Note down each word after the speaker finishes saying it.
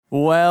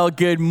Well,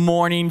 good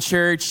morning,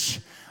 church.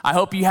 I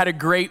hope you had a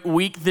great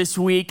week this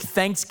week,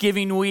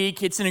 Thanksgiving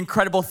week. It's an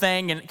incredible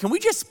thing. And can we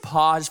just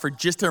pause for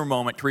just a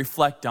moment to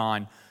reflect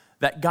on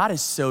that God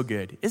is so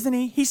good, isn't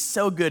he? He's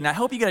so good. And I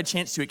hope you got a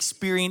chance to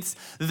experience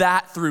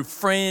that through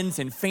friends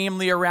and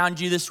family around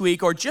you this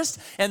week, or just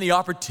in the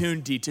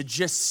opportunity to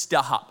just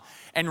stop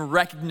and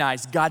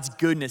recognize God's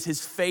goodness, his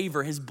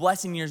favor, his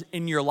blessing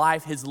in your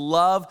life, his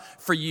love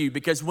for you.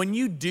 Because when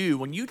you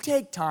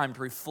take time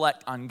to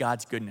reflect on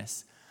God's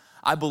goodness,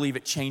 I believe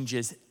it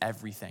changes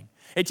everything.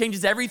 It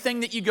changes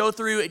everything that you go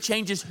through. It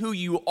changes who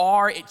you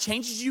are. It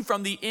changes you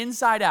from the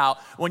inside out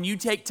when you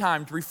take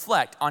time to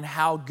reflect on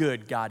how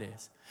good God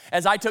is.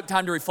 As I took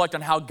time to reflect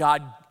on how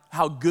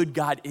good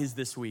God is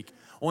this week,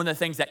 one of the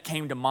things that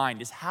came to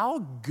mind is how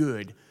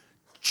good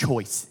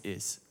choice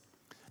is.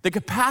 The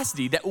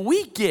capacity that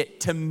we get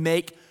to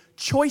make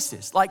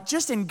choices, like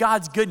just in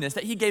God's goodness,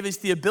 that he gave us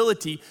the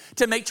ability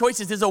to make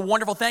choices is a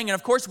wonderful thing. And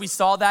of course, we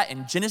saw that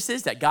in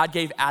Genesis, that God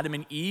gave Adam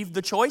and Eve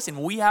the choice,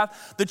 and we have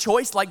the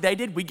choice like they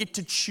did. We get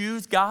to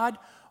choose God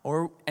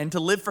and to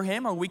live for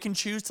him, or we can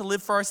choose to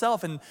live for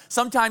ourselves. And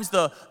sometimes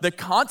the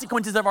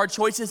consequences of our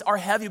choices are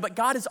heavy, but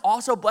God has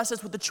also blessed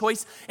us with the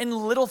choice in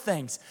little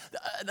things,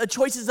 the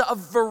choices of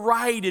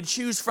variety to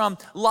choose from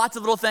lots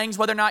of little things,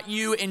 whether or not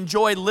you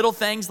enjoy little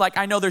things. Like,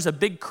 I know there's a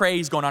big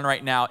craze going on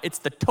right now. It's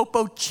the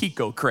Topo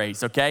Chico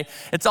craze, okay?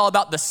 It's all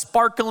about the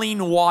sparkling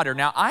water.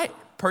 Now,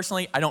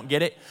 personally, I don't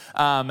get it.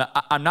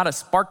 I'm not a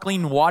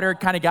sparkling water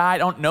kind of guy. I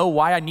don't know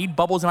why I need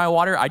bubbles in my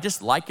water. I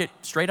just like it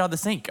straight out of the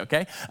sink,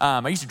 okay?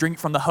 I used to drink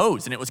from the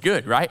hose and it was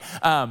good, right?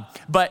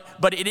 But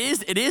it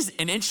is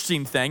an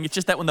interesting thing. It's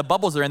just that when the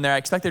bubbles are in there, I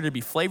expect there to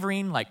be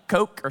flavoring like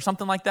Coke or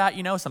something like that,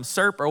 some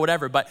syrup or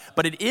whatever. But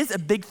it is a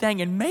big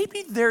thing. And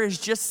maybe there is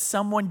just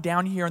someone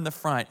down here in the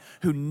front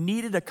who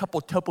needed a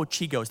couple Topo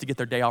Chicos to get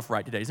their day off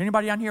right today. Is there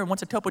anybody on here who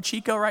wants a Topo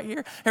Chico right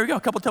here? Here we go,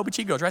 a couple Topo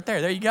Chicos right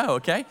there. There you go,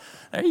 okay?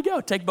 There you go.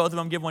 Take both of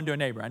them. Give one to a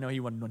neighbor. I know he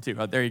wanted one too.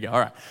 Oh, there you go. All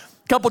right.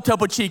 Couple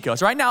Topo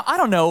Chicos. Right now, I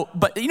don't know,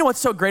 but you know what's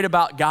so great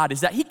about God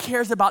is that he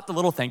cares about the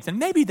little things. And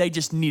maybe they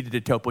just needed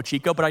a Topo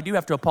Chico, but I do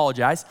have to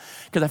apologize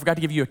because I forgot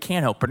to give you a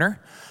can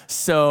opener.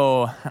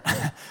 So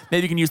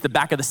maybe you can use the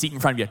back of the seat in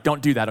front of you.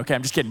 Don't do that, okay?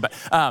 I'm just kidding.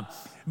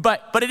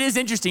 But it is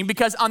interesting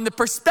because on the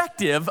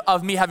perspective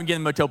of me having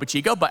given them a Topo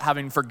Chico, but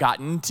having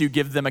forgotten to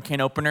give them a can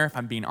opener, if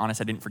I'm being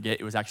honest, I didn't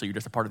forget. It was actually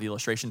just a part of the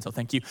illustration, so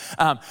thank you.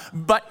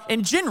 But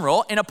in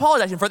general, in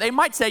apologizing for it, they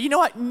might say, you know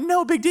what,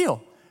 no big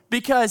deal.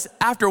 Because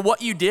after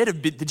what you did,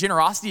 of the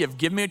generosity of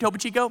giving me a Topo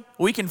Chico,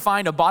 we can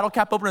find a bottle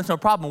cap opener, it's no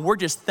problem. We're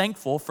just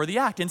thankful for the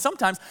act. And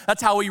sometimes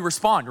that's how we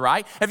respond,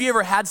 right? Have you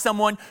ever had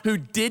someone who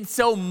did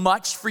so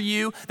much for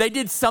you? They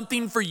did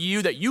something for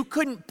you that you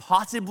couldn't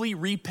possibly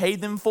repay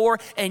them for,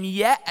 and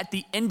yet at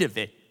the end of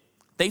it,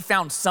 they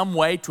found some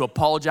way to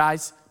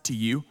apologize to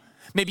you.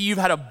 Maybe you've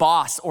had a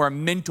boss or a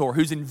mentor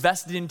who's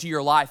invested into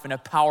your life in a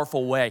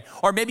powerful way.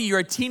 Or maybe you're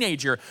a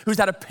teenager who's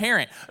had a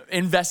parent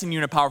invest in you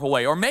in a powerful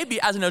way. Or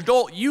maybe as an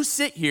adult, you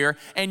sit here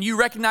and you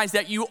recognize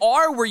that you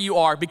are where you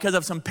are because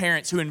of some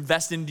parents who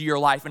invested into your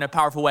life in a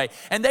powerful way.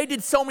 And they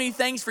did so many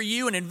things for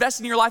you and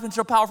invested in your life in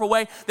such a powerful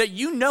way that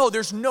you know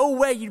there's no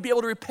way you'd be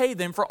able to repay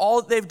them for all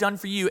that they've done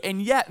for you.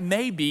 And yet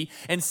maybe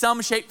in some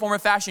shape, form, or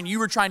fashion, you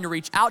were trying to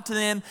reach out to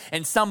them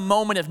in some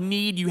moment of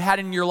need you had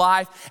in your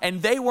life,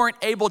 and they weren't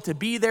able to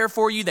be there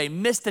for you. They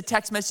missed a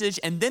text message,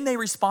 and then they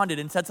responded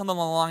and said something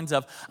along the lines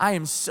of, I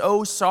am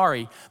so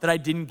sorry that I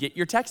didn't get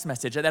your text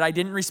message, that I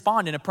didn't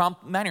respond in a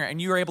prompt manner.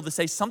 And you were able to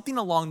say something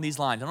along these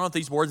lines. I don't know if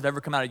these words have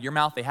ever come out of your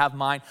mouth. They have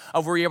mine.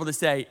 Of where you're able to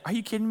say, are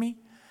you kidding me?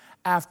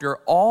 After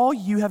all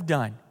you have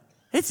done,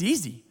 it's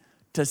easy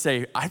to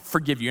say, I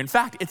forgive you. In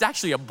fact, it's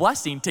actually a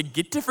blessing to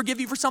get to forgive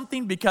you for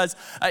something because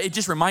it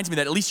just reminds me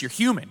that at least you're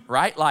human,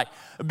 right?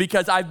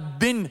 Because I've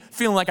been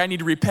feeling like I need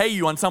to repay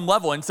you on some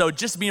level. And so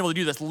just being able to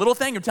do this little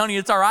thing of telling you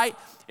it's all right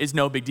is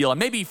no big deal. And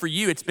maybe for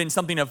you, it's been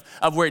something of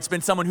where it's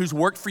been someone who's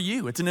worked for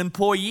you. It's an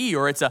employee,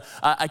 or it's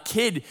a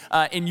kid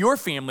in your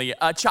family,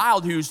 a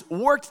child who's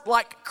worked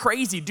like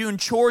crazy doing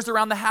chores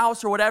around the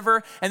house or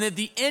whatever. And at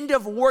the end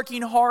of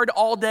working hard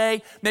all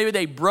day, maybe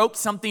they broke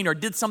something or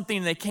did something,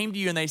 and they came to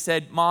you and they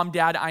said, Mom,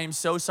 Dad, I am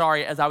so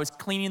sorry. As I was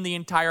cleaning the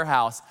entire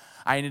house,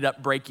 I ended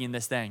up breaking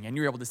this thing. And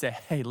you're able to say,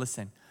 hey,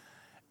 listen,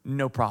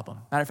 no problem.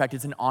 Matter of fact,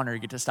 it's an honor to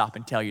get to stop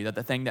and tell you that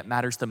the thing that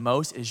matters the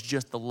most is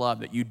just the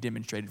love that you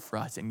demonstrated for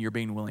us, and you're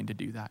being willing to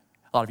do that.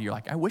 A lot of you are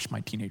like, I wish my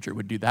teenager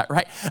would do that,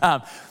 right?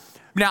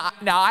 Now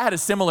I had a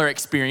similar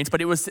experience, but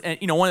it was,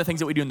 one of the things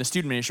that we do in the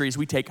student ministry is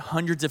we take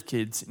hundreds of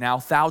kids, now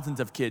thousands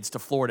of kids, to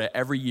Florida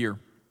every year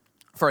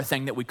for a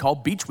thing that we call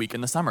Beach Week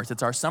in the summers.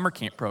 It's our summer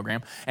camp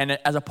program. And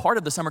as a part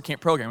of the summer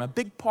camp program, a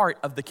big part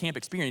of the camp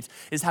experience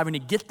is having to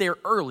get there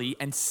early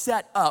and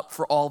set up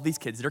for all these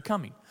kids that are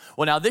coming.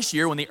 Well, now this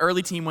year, when the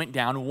early team went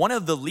down, one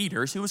of the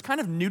leaders who was kind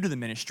of new to the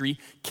ministry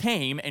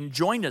came and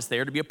joined us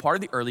there to be a part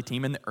of the early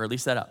team and the early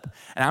setup.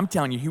 And I'm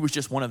telling you, he was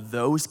just one of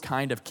those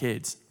kind of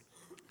kids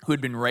who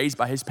had been raised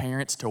by his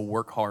parents to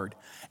work hard.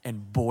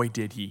 And boy,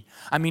 did he.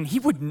 I mean,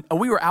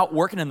 we were out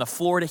working in the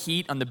Florida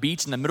heat on the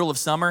beach in the middle of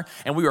summer,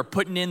 and we were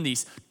putting in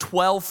these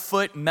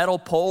 12-foot metal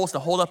poles to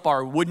hold up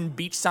our wooden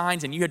beach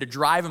signs, and you had to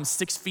drive them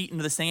 6 feet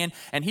into the sand.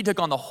 And he took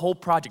on the whole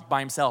project by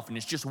himself, and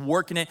it's just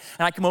working it.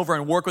 And I come over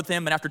and work with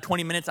him, and after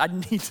 20 minutes,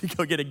 I'd need to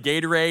go get a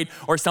Gatorade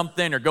or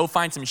something, or go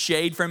find some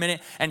shade for a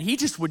minute. And he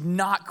just would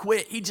not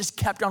quit. He just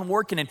kept on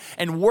working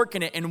and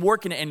working it and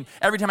working it. And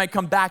every time I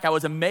come back, I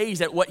was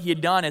amazed at what he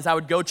had done as I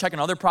would go check on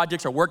other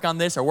projects or work on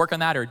this or work on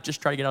that or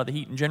just try to get out of the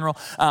heat in general.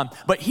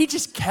 But he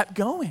just kept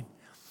going.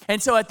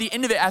 And so at the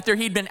end of it, after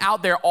he'd been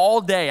out there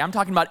all day, I'm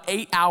talking about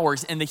 8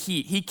 hours in the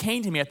heat, he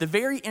came to me at the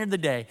very end of the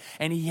day,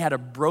 and he had a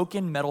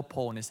broken metal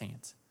pole in his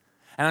hands.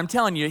 And I'm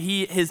telling you,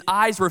 his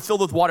eyes were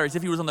filled with water as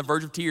if he was on the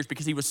verge of tears,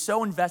 because he was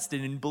so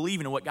invested in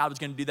believing in what God was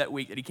going to do that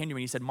week that he came to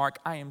me and he said, Mark,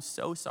 I am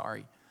so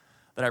sorry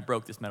that I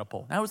broke this metal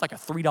pole. Now, it was like a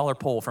 $3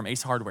 pole from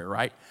Ace Hardware,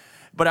 right?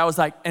 But I was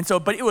like,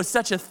 but it was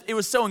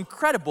so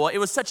incredible. It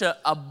was such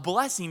a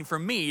blessing for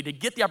me to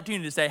get the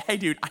opportunity to say, hey,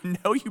 dude, I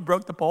know you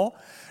broke the pole.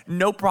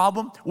 No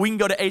problem. We can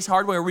go to Ace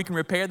Hardware, we can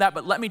repair that.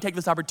 But let me take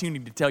this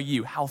opportunity to tell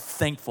you how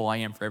thankful I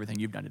am for everything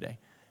you've done today.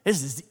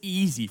 This is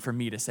easy for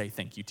me to say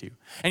thank you to.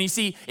 And you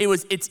see,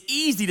 it's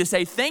easy to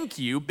say thank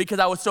you because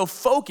I was so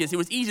focused. It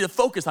was easy to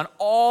focus on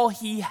all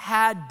he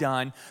had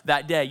done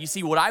that day. You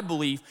see, what I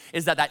believe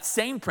is that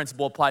same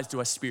principle applies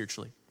to us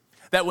spiritually.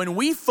 That when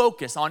we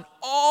focus on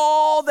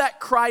all that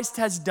Christ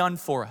has done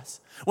for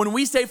us, when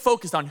we stay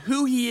focused on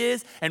who he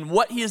is and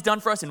what he has done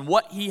for us and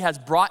what he has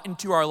brought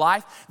into our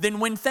life, then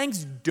when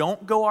things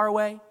don't go our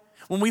way,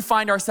 when we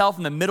find ourselves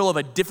in the middle of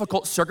a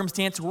difficult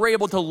circumstance, we're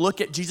able to look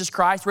at Jesus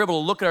Christ, we're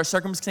able to look at our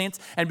circumstance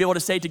and be able to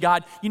say to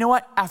God, you know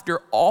what? After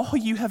all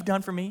you have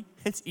done for me,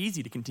 it's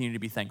easy to continue to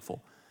be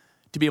thankful,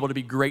 to be able to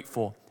be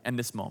grateful in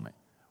this moment.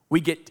 We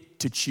get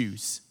to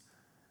choose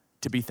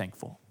to be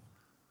thankful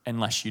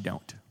unless you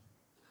don't.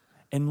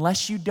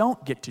 Unless you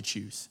don't get to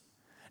choose.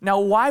 Now,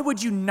 why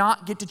would you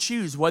not get to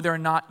choose whether or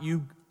not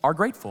you are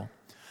grateful?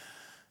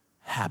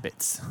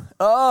 Habits.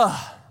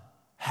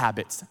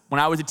 Habits.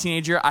 When I was a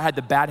teenager, I had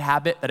the bad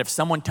habit that if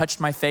someone touched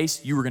my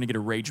face, you were gonna get a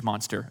rage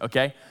monster,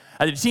 okay?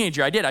 As a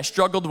teenager, I did. I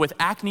struggled with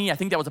acne. I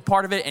think that was a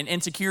part of it, and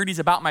insecurities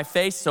about my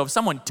face. So if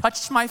someone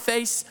touched my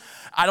face,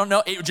 I don't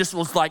know, it just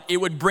was like, it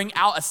would bring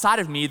out a side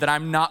of me that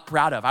I'm not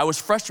proud of. I was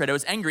frustrated, I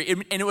was angry,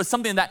 and it was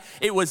something that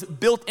it was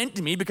built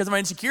into me because of my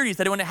insecurities,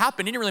 that when it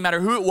happened, it didn't really matter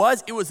who it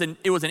was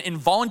an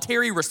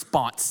involuntary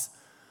response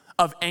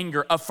of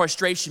anger, of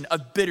frustration,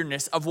 of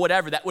bitterness, of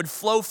whatever that would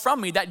flow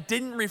from me that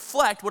didn't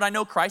reflect what I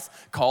know Christ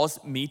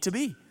calls me to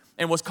be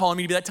and was calling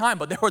me to be at that time.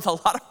 But there was a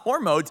lot of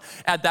hormones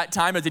at that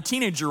time as a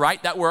teenager,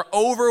 right, that were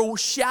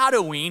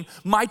overshadowing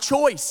my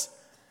choice.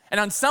 And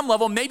on some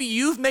level, maybe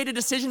you've made a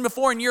decision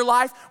before in your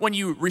life when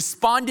you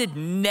responded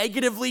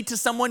negatively to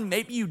someone.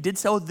 Maybe you did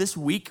so this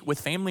week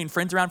with family and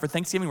friends around for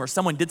Thanksgiving, where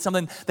someone did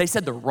something, they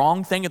said the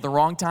wrong thing at the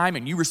wrong time,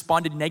 and you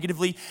responded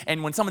negatively.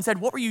 And when someone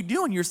said, what were you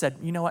doing? You said,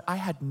 you know what, I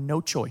had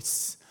no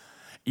choice.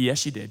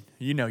 Yes, you did.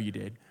 You know you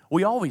did.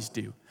 We always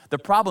do. The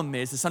problem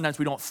is sometimes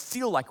we don't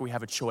feel like we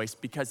have a choice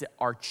because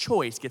our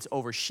choice gets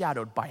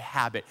overshadowed by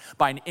habit,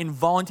 by an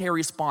involuntary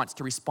response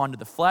to respond to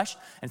the flesh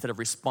instead of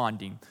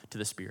responding to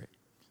the Spirit.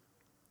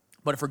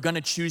 But if we're gonna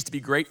choose to be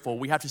grateful,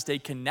 we have to stay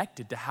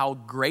connected to how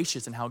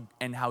gracious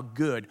and how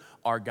good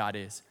our God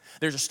is.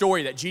 There's a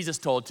story that Jesus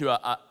told to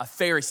a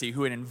Pharisee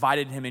who had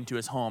invited him into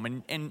his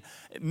home. And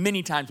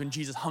many times when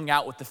Jesus hung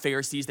out with the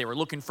Pharisees, they were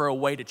looking for a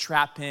way to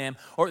trap him,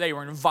 or they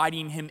were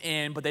inviting him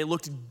in, but they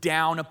looked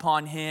down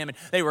upon him, and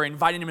they were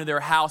inviting him into their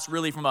house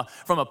really from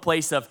a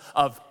place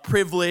of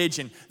privilege.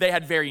 And they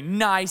had very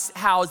nice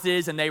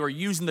houses, and they were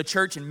using the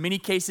church in many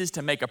cases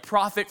to make a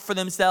profit for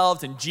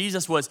themselves. And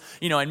Jesus was,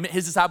 and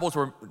his disciples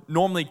were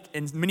normally,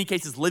 in many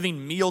cases,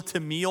 living meal to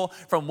meal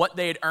from what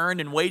they had earned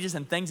in wages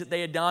and things that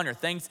they had done, or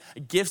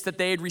gifts that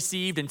they had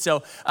received. And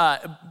so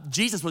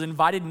Jesus was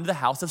invited into the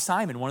house of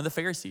Simon, one of the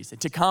Pharisees,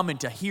 to come and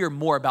to hear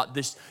more about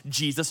this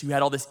Jesus who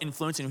had all this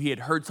influence and who he had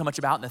heard so much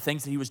about and the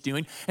things that he was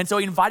doing. And so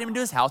he invited him into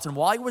his house, and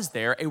while he was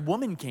there, a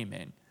woman came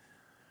in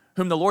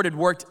whom the Lord had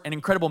worked an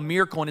incredible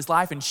miracle in his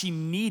life, and she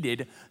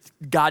needed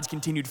God's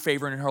continued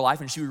favor in her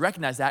life, and she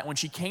recognized that. When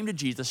she came to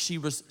Jesus, she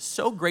was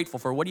so grateful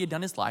for what he had done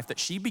in his life that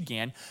she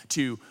began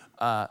to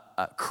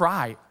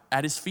cry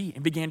at his feet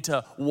and began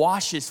to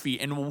wash his feet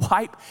and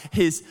wipe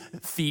his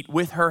feet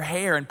with her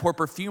hair and pour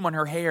perfume on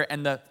her hair.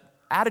 And the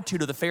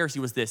attitude of the Pharisee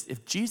was this: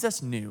 if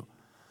Jesus knew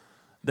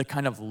the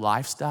kind of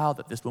lifestyle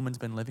that this woman's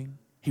been living,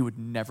 he would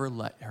never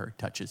let her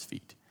touch his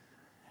feet.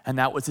 And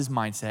that was his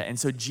mindset. And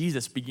so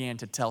Jesus began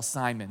to tell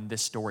Simon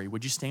this story.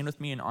 Would you stand with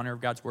me in honor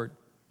of God's word?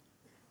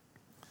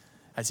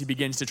 As he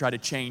begins to try to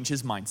change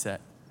his mindset.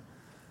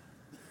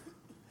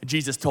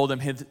 Jesus told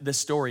him this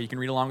story. You can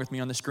read along with me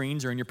on the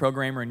screens or in your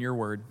program or in your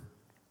word.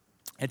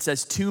 It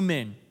says 2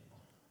 men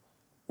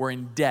were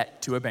in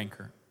debt to a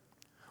banker.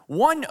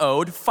 One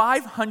owed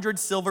 500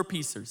 silver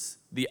pieces,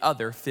 the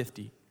other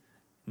 50.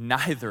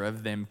 Neither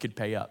of them could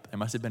pay up. There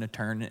must have been a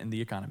turn in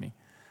the economy.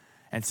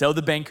 And so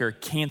the banker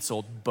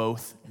canceled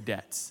both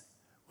debts.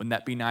 Wouldn't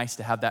that be nice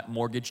to have that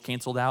mortgage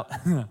canceled out?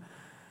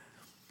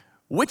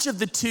 Which of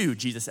the two,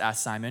 Jesus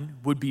asked Simon,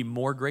 would be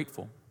more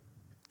grateful?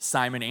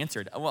 Simon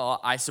answered,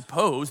 well, I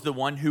suppose the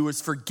one who was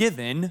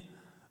forgiven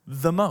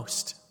the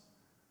most.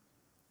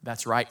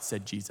 That's right,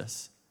 said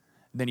Jesus.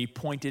 Then he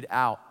pointed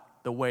out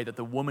the way that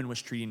the woman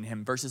was treating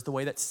him versus the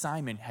way that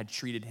Simon had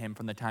treated him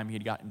from the time he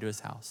had gotten into his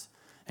house.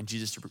 And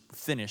Jesus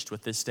finished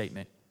with this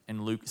statement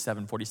in Luke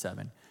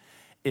 7:47.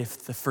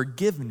 If the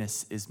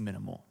forgiveness is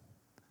minimal,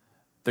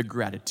 the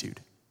gratitude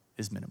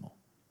is minimal.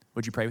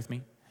 Would you pray with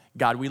me?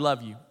 God, we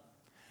love you.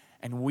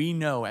 And we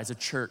know as a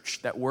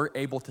church that we're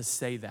able to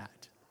say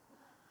that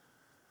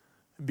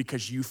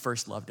because you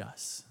first loved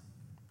us.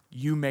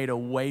 You made a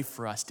way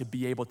for us to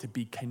be able to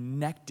be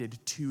connected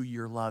to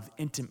your love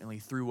intimately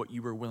through what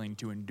you were willing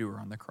to endure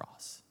on the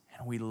cross.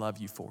 And we love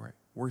you for it.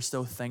 We're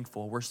so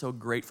thankful. We're so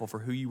grateful for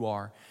who you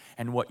are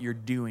and what you're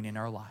doing in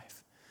our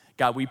life.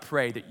 God, we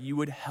pray that you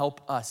would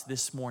help us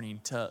this morning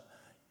to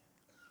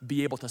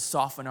be able to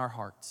soften our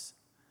hearts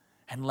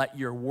and let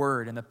your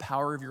word and the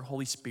power of your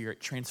Holy Spirit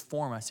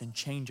transform us and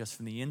change us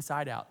from the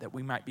inside out, that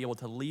we might be able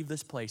to leave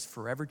this place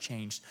forever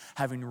changed,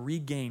 having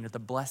regained the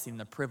blessing and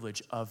the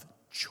privilege of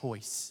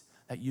choice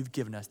that you've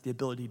given us, the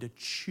ability to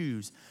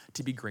choose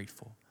to be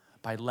grateful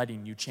by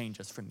letting you change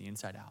us from the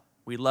inside out.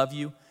 We love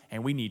you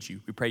and we need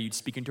you. We pray you'd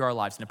speak into our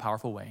lives in a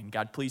powerful way. And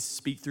God, please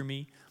speak through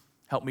me.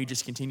 Help me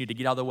just continue to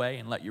get out of the way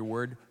and let your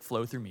word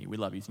flow through me. We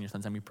love you. It's in your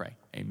son's name we pray.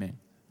 Amen.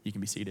 You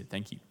can be seated.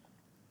 Thank you.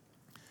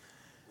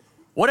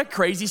 What a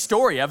crazy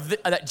story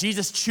that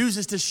Jesus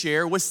chooses to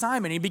share with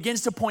Simon. He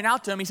begins to point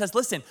out to him, he says,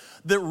 listen,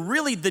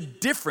 the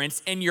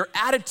difference in your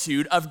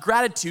attitude of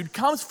gratitude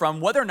comes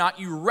from whether or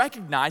not you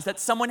recognize that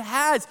someone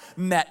has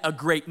met a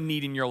great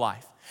need in your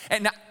life.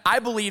 And I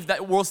believe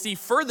that we'll see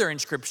further in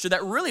Scripture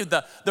that really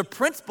the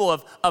principle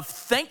of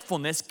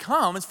thankfulness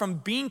comes from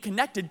being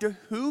connected to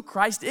who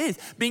Christ is,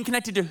 being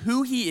connected to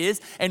who he is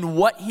and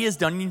what he has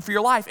done for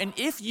your life. And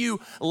if you,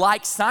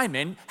 like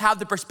Simon, have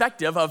the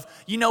perspective of,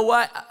 you know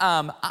what,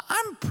 I'm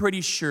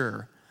pretty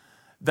sure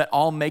that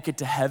I'll make it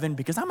to heaven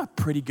because I'm a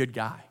pretty good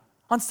guy.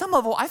 On some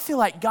level, I feel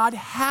like God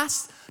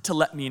has to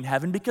let me in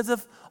heaven because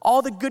of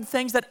all the good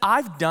things that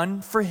I've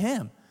done for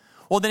him.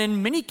 Well, then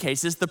in many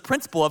cases, the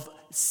principle of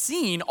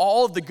seeing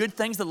all of the good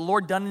things that the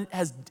Lord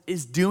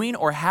is doing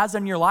or has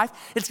done in your life,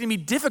 it's going to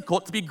be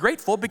difficult to be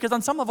grateful because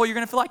on some level, you're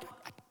going to feel like,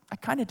 I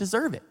kind of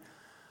deserve it.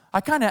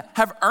 I kind of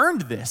have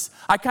earned this.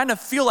 I kind of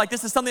feel like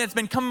this is something that's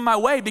been coming my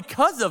way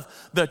because of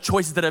the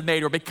choices that I've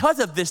made or because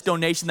of this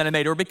donation that I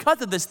made or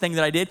because of this thing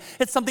that I did.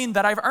 It's something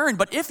that I've earned.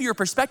 But if your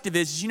perspective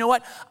is, you know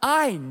what?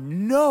 I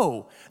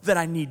know that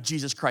I need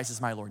Jesus Christ as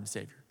my Lord and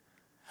Savior.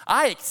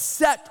 I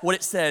accept what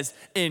it says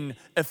in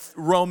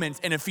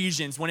Romans and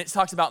Ephesians when it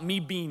talks about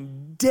me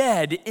being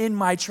dead in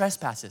my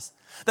trespasses.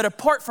 That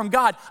apart from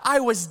God,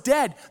 I was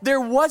dead. There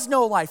was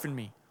no life in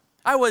me.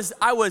 I was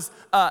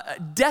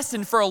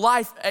destined for a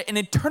life, an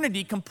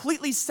eternity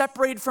completely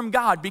separated from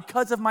God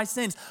because of my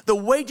sins. The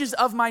wages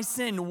of my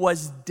sin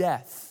was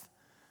death.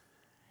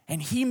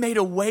 And he made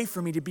a way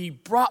for me to be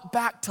brought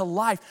back to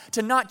life,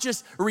 to not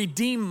just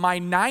redeem my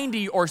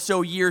 90 or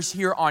so years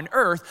here on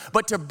earth,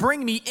 but to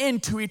bring me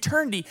into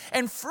eternity.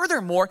 And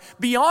furthermore,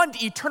 beyond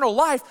eternal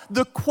life,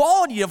 the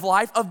quality of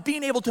life of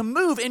being able to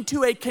move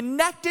into a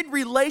connected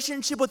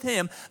relationship with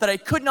him that I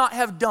could not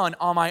have done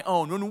on my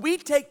own. When we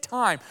take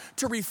time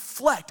to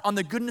reflect on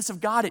the goodness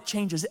of God, it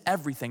changes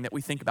everything that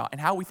we think about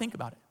and how we think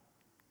about it.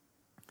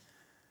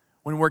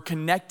 When we're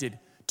connected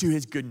to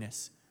his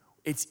goodness,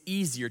 it's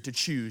easier to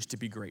choose to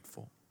be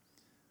grateful.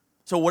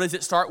 So what does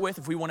it start with?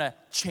 If we want to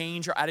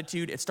change our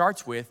attitude, it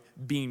starts with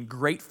being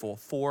grateful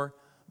for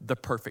the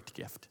perfect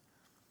gift.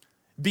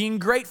 Being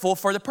grateful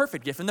for the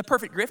perfect gift. And the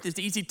perfect gift is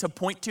easy to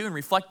point to and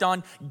reflect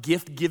on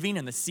gift giving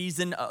and the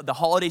season, the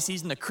holiday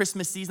season, the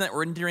Christmas season that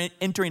we're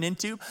entering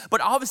into.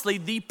 But obviously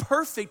the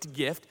perfect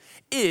gift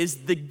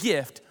is the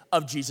gift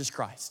of Jesus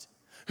Christ,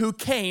 who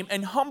came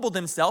and humbled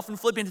himself. In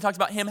Philippians, it talks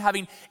about him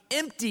having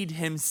emptied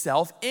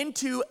himself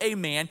into a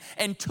man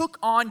and took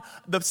on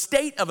the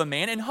state of a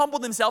man and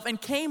humbled himself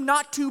and came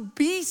not to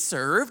be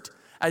served,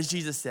 as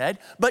Jesus said,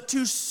 but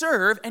to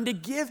serve and to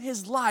give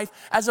his life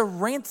as a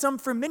ransom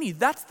for many.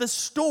 That's the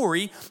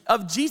story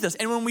of Jesus.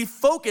 And when we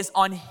focus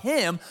on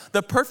him,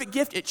 the perfect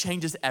gift, it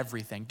changes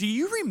everything. Do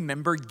you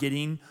remember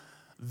getting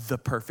the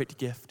perfect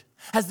gift?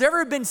 Has there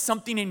ever been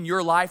something in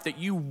your life that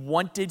you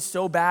wanted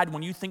so bad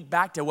when you think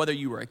back to whether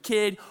you were a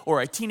kid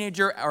or a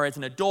teenager or as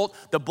an adult?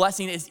 The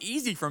blessing is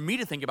easy for me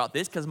to think about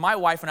this because my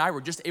wife and I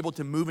were just able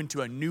to move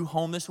into a new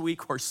home this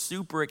week. We're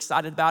super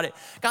excited about it.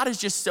 God is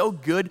just so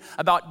good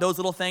about those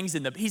little things.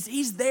 And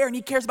he's there and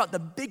he cares about the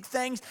big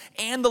things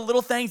and the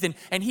little things.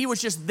 And he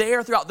was just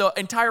there throughout the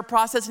entire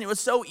process. And it was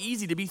so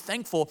easy to be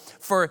thankful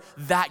for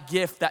that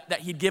gift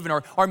that he'd given.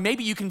 Or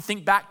maybe you can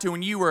think back to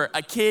when you were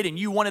a kid and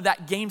you wanted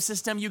that game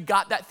system. You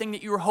got that thing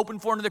that you were hoping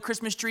for under the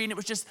Christmas tree, and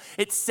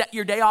it set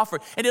your day off.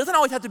 And it doesn't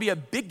always have to be a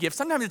big gift.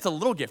 Sometimes it's a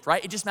little gift,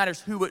 right? It just matters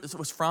who it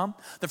was from.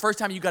 The first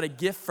time you got a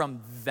gift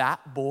from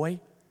that boy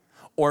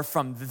or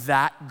from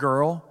that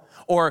girl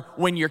or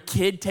when your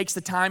kid takes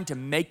the time to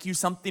make you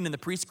something in the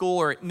preschool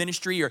or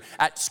ministry or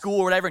at school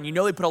or whatever, and you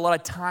know they put a lot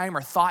of time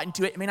or thought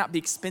into it. It may not be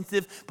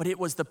expensive, but it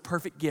was the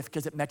perfect gift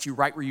because it met you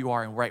right where you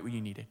are and right where you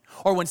needed.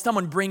 Or when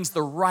someone brings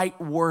the right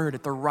word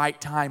at the right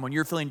time, when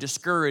you're feeling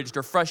discouraged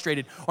or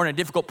frustrated or in a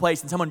difficult place,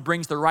 and someone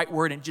brings the right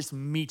word and it just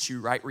meets you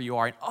right where you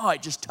are, and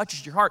it just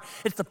touches your heart.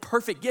 It's the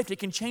perfect gift. It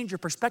can change your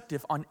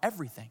perspective on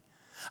everything.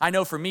 I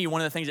know for me, one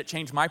of the things that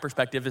changed my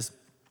perspective is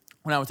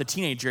when I was a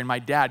teenager and my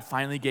dad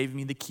finally gave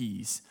me the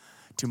keys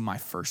to my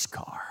first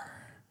car.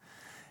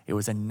 It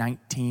was a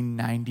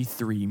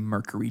 1993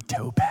 Mercury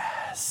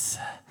Topaz.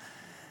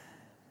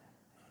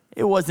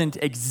 It wasn't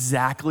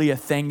exactly a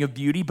thing of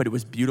beauty, but it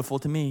was beautiful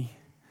to me.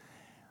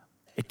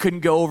 It couldn't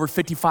go over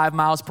 55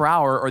 miles per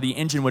hour or the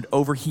engine would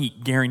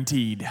overheat,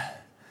 guaranteed.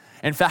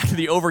 In fact,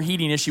 the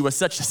overheating issue was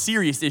such a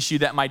serious issue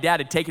that my dad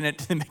had taken it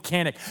to the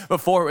mechanic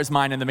before it was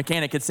mine, and the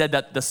mechanic had said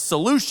that the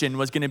solution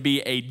was gonna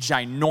be a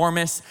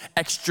ginormous,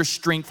 extra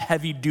strength,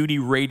 heavy duty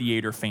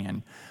radiator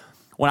fan.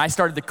 When I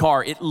started the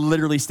car, it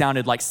literally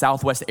sounded like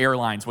Southwest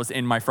Airlines was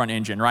in my front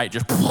engine, right?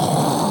 Just,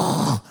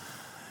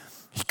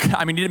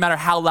 it didn't matter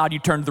how loud you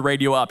turned the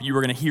radio up, you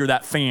were gonna hear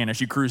that fan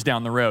as you cruised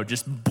down the road,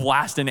 just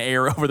blasting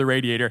air over the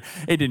radiator.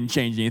 It didn't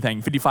change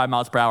anything. 55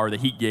 miles per hour, the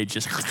heat gauge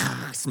just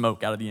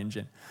smoke out of the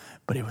engine.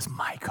 But it was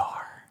my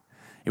car.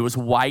 It was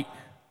white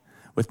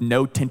with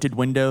no tinted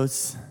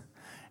windows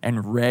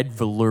and red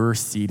velour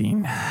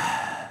seating.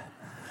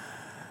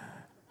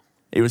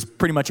 It was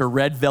pretty much a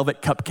red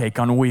velvet cupcake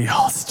on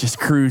wheels, just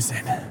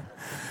cruising.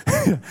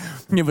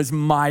 It was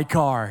my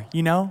car,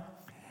 you know?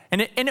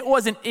 And it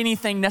wasn't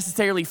anything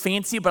necessarily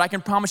fancy, but I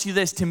can promise you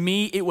this, to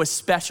me, it was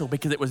special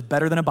because it was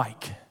better than a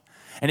bike.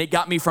 And it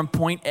got me from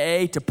point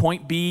A to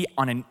point B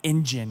on an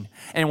engine.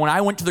 And when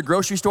I went to the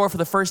grocery store for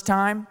the first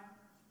time,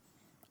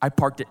 I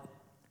parked it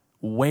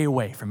way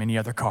away from any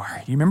other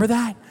car. You remember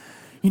that?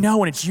 You know,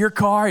 when it's your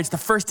car, it's the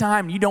first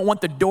time, you don't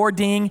want the door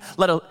ding,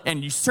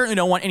 and you certainly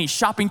don't want any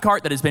shopping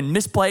cart that has been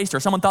misplaced, or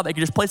someone thought they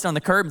could just place it on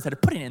the curb instead of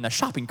putting it in the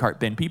shopping cart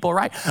bin, people,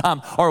 right?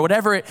 Or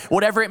whatever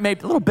it may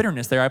be. A little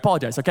bitterness there, I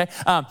apologize, okay?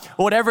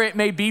 Whatever it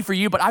may be for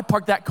you, but I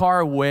parked that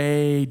car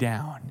way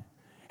down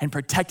and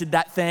protected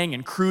that thing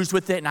and cruised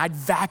with it, and I'd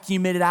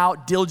vacuum it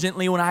out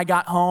diligently when I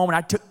got home, and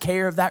I took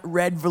care of that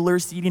red velour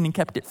seating and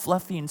kept it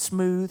fluffy and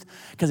smooth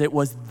because it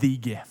was the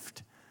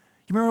gift.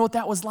 You remember what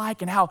that was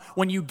like and how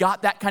when you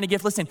got that kind of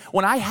gift? Listen,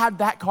 when I had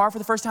that car for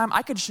the first time,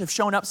 I could just have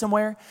shown up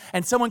somewhere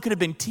and someone could have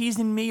been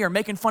teasing me or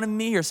making fun of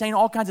me or saying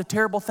all kinds of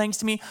terrible things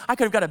to me. I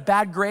could have got a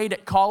bad grade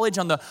at college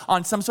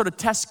on some sort of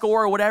test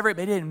score or whatever,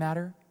 but it didn't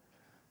matter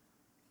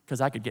because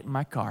I could get in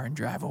my car and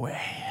drive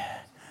away.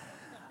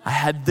 I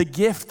had the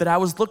gift that I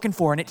was looking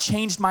for, and it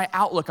changed my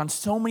outlook on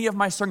so many of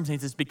my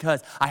circumstances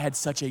because I had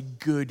such a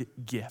good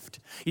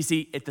gift. You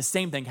see, the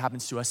same thing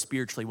happens to us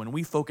spiritually. When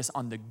we focus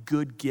on the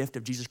good gift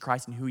of Jesus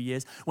Christ and who he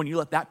is, when you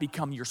let that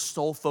become your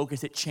sole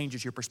focus, it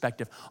changes your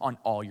perspective on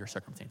all your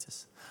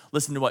circumstances.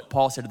 Listen to what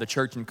Paul said to the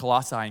church in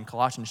Colossae in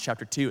Colossians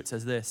chapter 2. It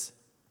says this: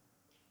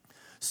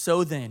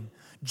 "So then,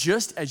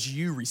 just as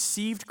you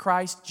received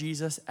Christ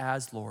Jesus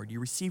as Lord," you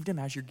received him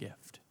as your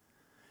gift,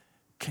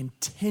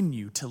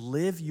 "continue to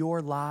live your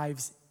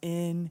lives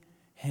in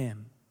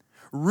him,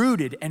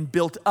 rooted and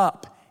built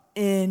up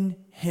in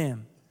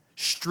him,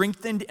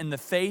 strengthened in the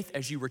faith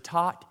as you were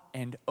taught,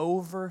 and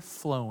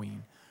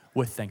overflowing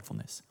with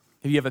thankfulness."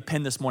 If you have a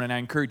pen this morning, I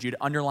encourage you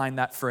to underline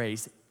that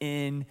phrase,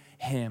 "in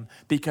him,"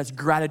 because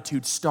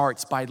gratitude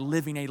starts by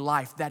living a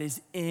life that is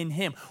in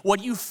him. What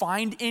do you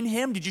find in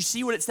him? Did you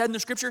see what it said in the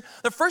scripture?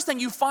 The first thing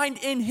you find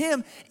in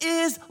him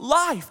is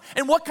life.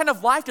 And what kind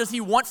of life does he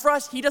want for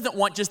us? He doesn't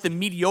want just the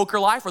mediocre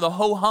life or the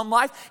ho-hum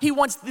life. He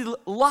wants the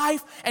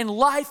life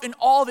in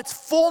all of its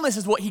fullness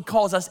is what he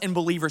calls us in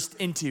believers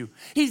into.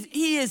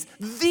 He is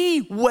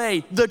the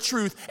way, the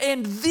truth,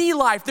 and the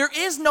life. There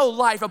is no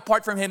life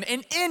apart from him.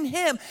 And in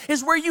him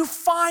is where you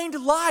find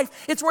life.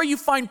 It's where you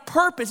find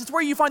purpose. It's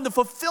where you find the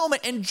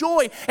fulfillment and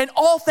joy, and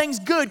all things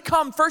good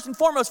come first and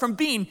foremost from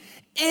being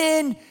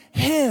in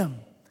him.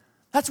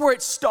 That's where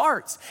it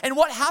starts. And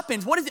what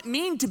happens? What does it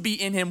mean to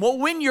be in him? Well,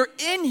 when you're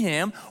in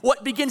him,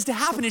 what begins to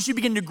happen is you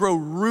begin to grow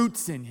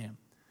roots in him.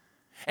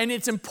 And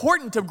it's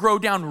important to grow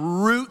down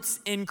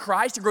roots in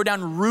Christ, to grow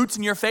down roots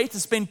in your faith,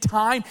 to spend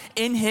time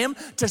in him,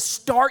 to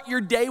start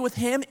your day with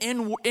him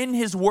in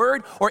his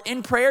word or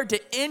in prayer, to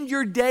end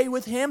your day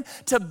with him,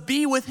 to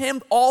be with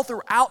him all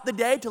throughout the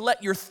day, to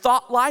let your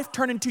thought life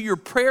turn into your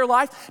prayer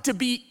life. To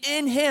be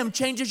in him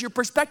changes your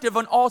perspective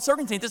on all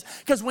circumstances,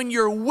 because when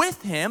you're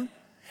with him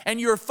and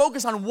you're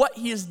focused on what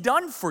he has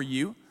done for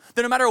you,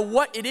 then no matter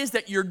what it is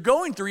that you're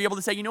going through, you're able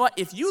to say, you know what,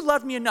 if you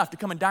love me enough to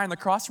come and die on the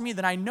cross for me,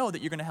 then I know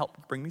that you're gonna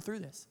help bring me through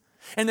this.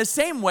 In the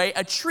same way,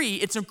 a tree,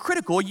 it's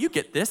critical, you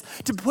get this,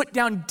 to put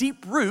down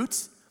deep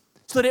roots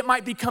so that it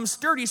might become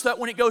sturdy, so that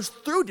when it goes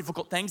through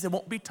difficult things, it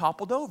won't be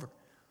toppled over.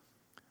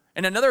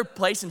 In another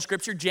place in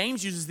scripture,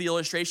 James uses the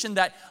illustration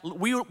that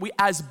we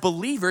as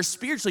believers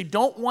spiritually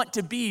don't want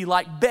to be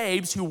like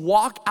babes who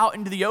walk out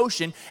into the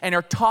ocean and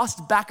are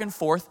tossed back and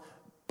forth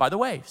by the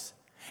waves.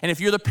 And if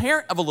you're the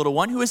parent of a little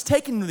one who is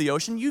taken to the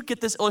ocean, you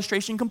get this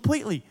illustration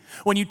completely.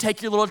 When you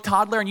take your little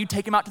toddler and you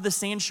take them out to the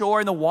sand shore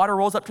and the water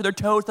rolls up to their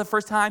toes the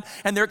first time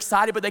and they're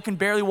excited but they can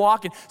barely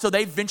walk, and so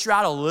they venture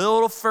out a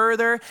little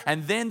further,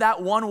 and then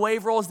that one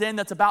wave rolls in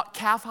that's about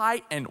calf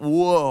height, and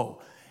whoa,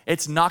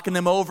 it's knocking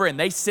them over, and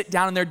they sit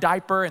down in their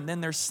diaper, and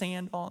then there's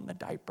sand on the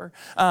diaper.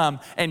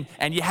 And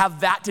you have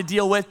that to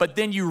deal with, but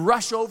then you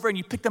rush over and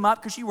you pick them up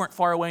because you weren't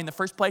far away in the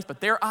first place, but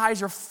their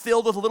eyes are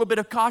filled with a little bit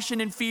of caution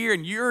and fear,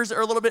 and you're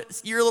a little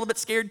bit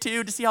scared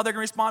too to see how they're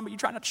gonna respond, but you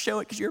try not to show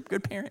it because you're a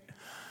good parent.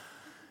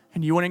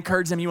 And you want to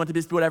encourage them, you want to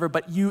do whatever,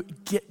 but you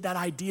get that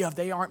idea of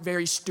they aren't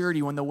very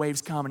sturdy when the waves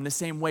come. In the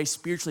same way,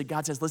 spiritually,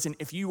 God says, listen,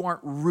 if you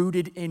aren't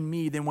rooted in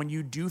me, then when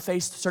you do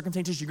face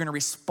circumstances, you're going to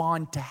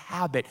respond to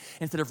habit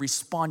instead of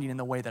responding in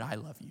the way that I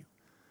love you.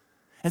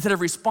 Instead of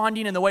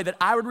responding in the way that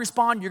I would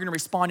respond, you're going to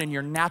respond in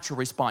your natural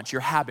response, your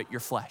habit, your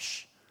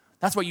flesh.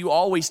 That's what you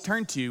always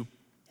turn to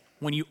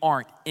when you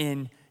aren't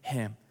in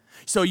him.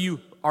 So you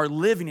are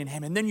living in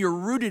him, and then you're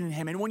rooted in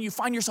him. And when you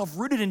find yourself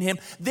rooted in him,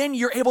 then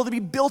you're able to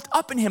be built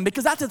up in him,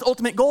 because that's his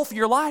ultimate goal for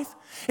your life,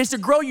 is to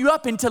grow you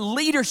up into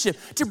leadership,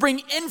 to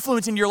bring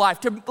influence into your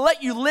life, to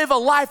let you live a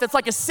life that's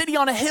like a city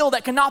on a hill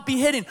that cannot be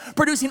hidden,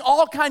 producing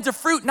all kinds of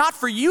fruit, not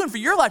for you and for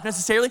your life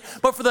necessarily,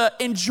 but for the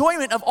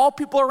enjoyment of all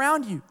people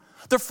around you.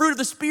 The fruit of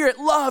the Spirit,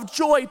 love,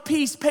 joy,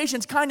 peace,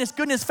 patience, kindness,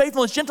 goodness,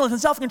 faithfulness, gentleness,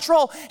 and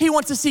self-control. He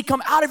wants to see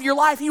come out of your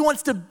life. He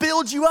wants to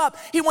build you up.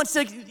 He wants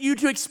you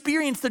to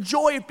experience the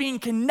joy of being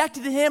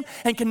connected to him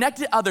and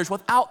connected to others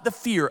without the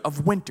fear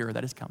of winter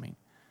that is coming.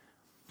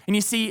 And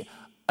you see,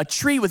 a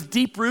tree with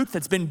deep roots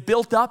that's been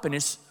built up and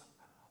is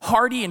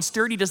hardy and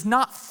sturdy does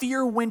not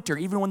fear winter,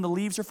 even when the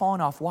leaves are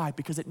falling off. Why?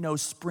 Because it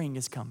knows spring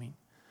is coming.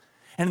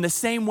 And in the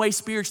same way,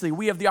 spiritually,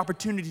 we have the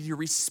opportunity to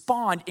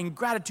respond in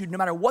gratitude no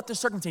matter what the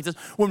circumstances.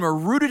 When we're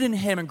rooted in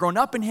him and grown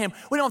up in him,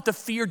 we don't have to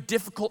fear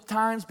difficult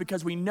times,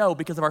 because we know,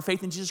 because of our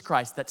faith in Jesus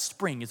Christ, that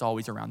spring is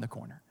always around the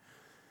corner.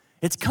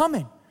 It's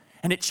coming,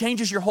 and it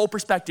changes your whole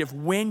perspective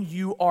when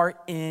you are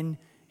in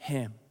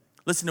him.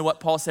 Listen to what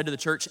Paul said to the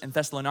church in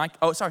Thessalonica.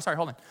 Oh, sorry,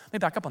 hold on. Let me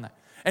back up on that.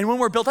 And when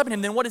we're built up in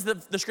him, then what does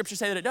the scripture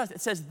say that it does?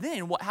 It says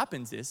then what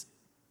happens is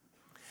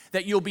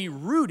that you'll be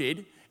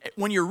rooted.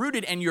 When you're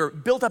rooted and you're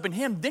built up in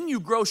him, then you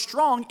grow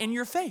strong in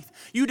your faith.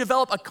 You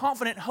develop a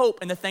confident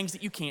hope in the things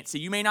that you can't see.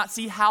 You may not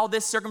see how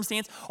this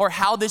circumstance or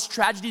how this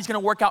tragedy is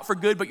going to work out for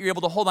good, but you're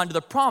able to hold on to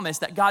the promise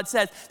that God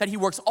says that he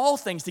works all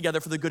things together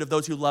for the good of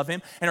those who love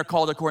him and are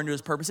called according to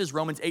his purposes,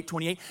 Romans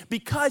 8:28,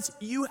 because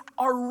you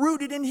are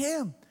rooted in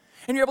him.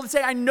 And you're able to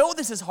say, I know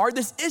this is hard,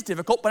 this is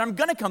difficult, but I'm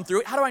going to come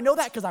through it. How do I know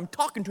that? Because I'm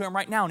talking to him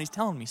right now and he's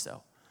telling me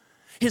so.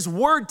 His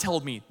word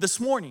told me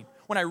this morning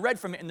when I read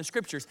from it in the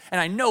scriptures, and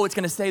I know it's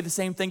going to say the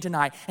same thing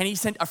tonight. And he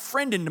sent a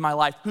friend into my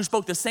life who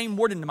spoke the same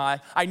word into my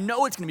life. I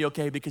know it's going to be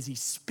okay because he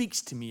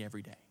speaks to me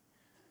every day.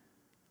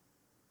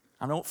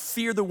 I don't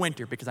fear the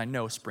winter because I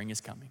know spring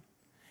is coming.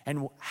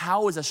 And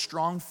how is a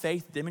strong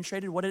faith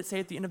demonstrated? What did it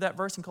say at the end of that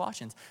verse in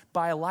Colossians?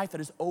 By a life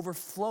that is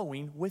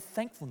overflowing with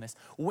thankfulness.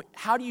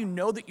 How do you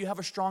know that you have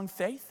a strong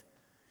faith?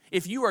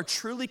 If you are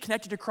truly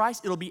connected to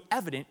Christ, it'll be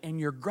evident in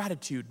your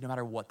gratitude no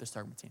matter what the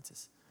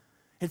circumstances.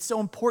 It's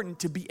so important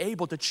to be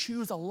able to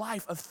choose a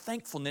life of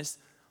thankfulness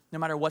no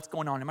matter what's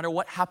going on, no matter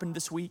what happened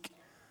this week,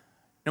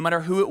 no matter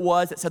who it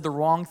was that said the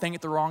wrong thing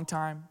at the wrong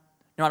time,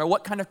 no matter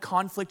what kind of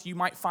conflict you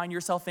might find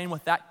yourself in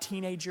with that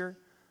teenager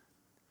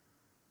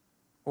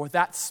or with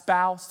that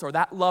spouse or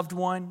that loved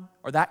one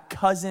or that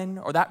cousin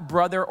or that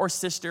brother or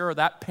sister or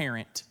that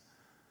parent.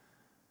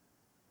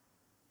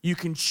 You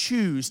can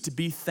choose to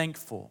be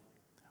thankful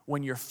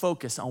when you're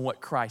focused on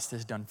what Christ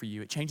has done for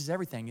you. It changes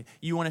everything.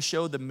 You want to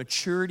show the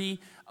maturity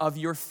of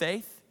your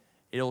faith,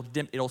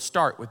 it'll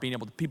start with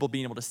people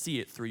being able to see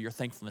it through your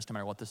thankfulness no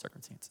matter what the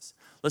circumstances.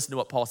 Listen to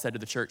what Paul said to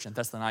the church in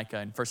Thessalonica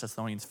in 1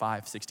 Thessalonians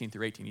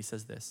 5:16-18. He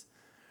says this,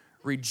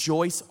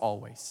 rejoice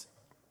always,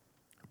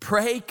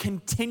 pray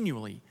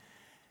continually,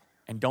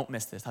 and don't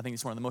miss this. I think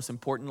it's one of the most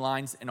important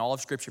lines in all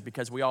of Scripture,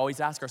 because we always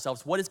ask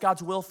ourselves, what is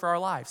God's will for our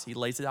lives? He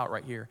lays it out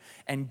right here.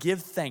 And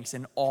give thanks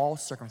in all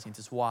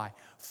circumstances. Why?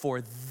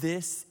 For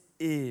this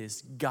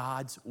is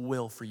God's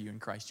will for you in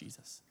Christ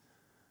Jesus.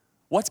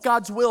 What's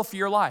God's will for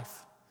your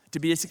life? To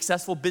be a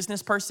successful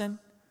business person?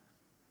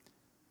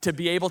 To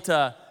be able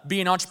to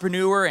be an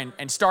entrepreneur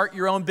and start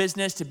your own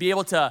business? To be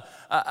able to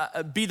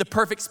be the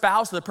perfect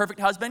spouse or the perfect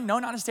husband? No,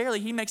 not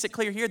necessarily. He makes it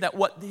clear here that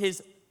what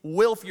his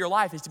will for your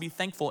life is to be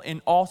thankful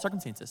in all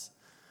circumstances,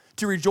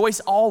 to rejoice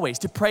always,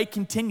 to pray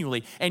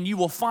continually, and you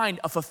will find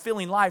a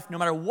fulfilling life no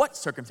matter what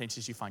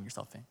circumstances you find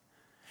yourself in.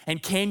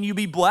 And can you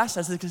be blessed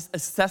as a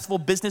successful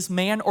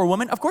businessman or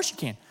woman? Of course you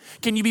can.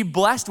 Can you be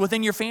blessed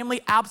within your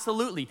family?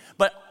 Absolutely.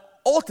 But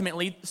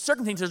ultimately,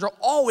 circumstances are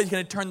always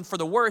going to turn for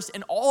the worse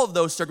in all of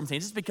those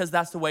circumstances, because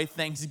that's the way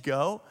things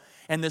go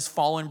in this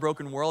fallen,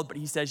 broken world. But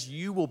he says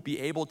you will be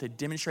able to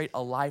demonstrate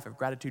a life of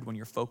gratitude when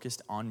you're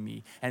focused on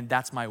me. And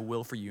that's my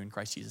will for you in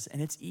Christ Jesus. And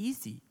it's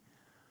easy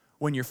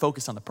when you're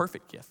focused on the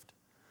perfect gift.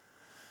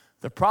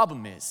 The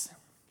problem is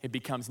it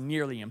becomes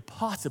nearly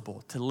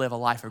impossible to live a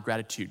life of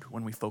gratitude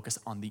when we focus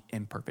on the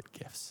imperfect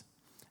gifts.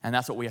 And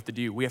that's what we have to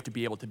do. We have to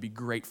be able to be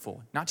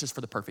grateful, not just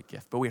for the perfect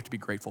gift, but we have to be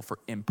grateful for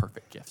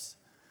imperfect gifts.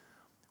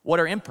 What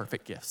are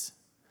imperfect gifts?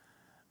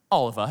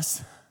 All of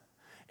us.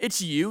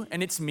 It's you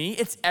and it's me.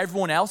 It's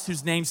everyone else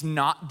whose name's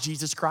not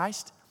Jesus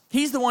Christ.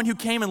 He's the one who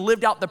came and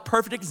lived out the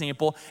perfect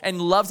example and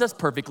loves us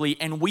perfectly,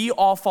 and we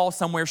all fall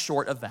somewhere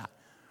short of that.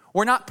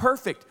 We're not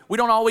perfect. We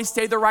don't always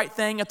say the right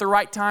thing at the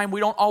right time.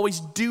 We don't always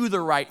do the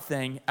right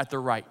thing at the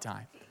right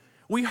time.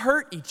 We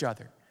hurt each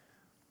other.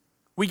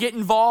 We get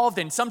involved,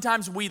 and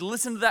sometimes we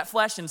listen to that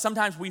flesh, and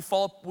sometimes we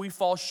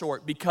fall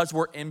short because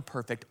we're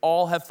imperfect.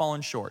 All have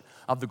fallen short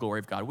of the glory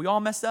of God. We all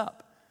mess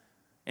up.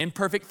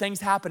 Imperfect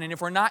things happen, and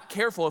if we're not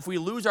careful, if we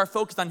lose our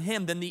focus on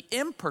Him, then the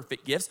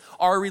imperfect gifts,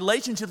 our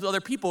relationships with other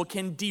people,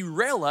 can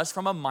derail us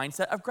from a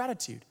mindset of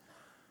gratitude.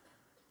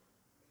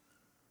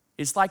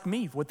 It's like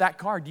me with that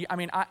car.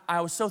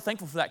 I was so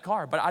thankful for that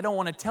car, but I don't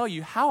want to tell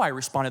you how I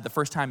responded the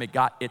first time it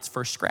got its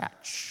first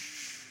scratch.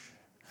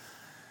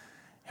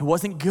 It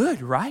wasn't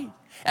good, right?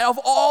 And of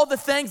all the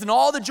things and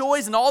all the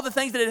joys and all the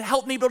things that had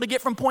helped me be able to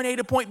get from point A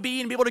to point B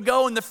and be able to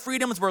go, and the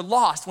freedoms were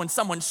lost when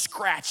someone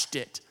scratched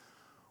it,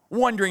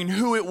 wondering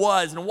who it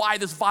was and why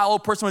this vile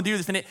person would do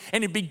this.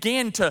 And it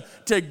began to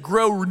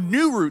grow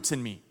new roots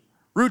in me.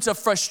 Roots of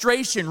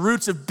frustration,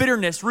 roots of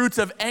bitterness, roots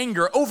of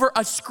anger over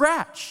a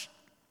scratch.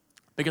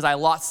 Because I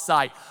lost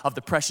sight of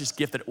the precious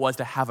gift that it was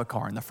to have a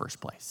car in the first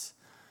place.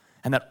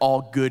 And that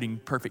all good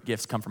and perfect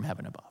gifts come from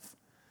heaven above.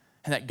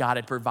 And that God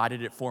had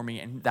provided it for me,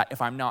 and that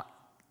if I'm not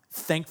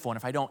thankful and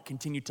if I don't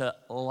continue to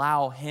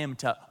allow Him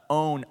to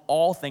own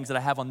all things that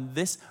I have on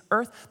this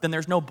earth, then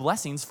there's no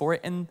blessings for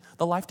it in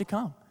the life to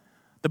come.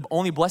 The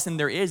only blessing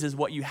there is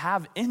what you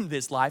have in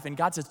this life, and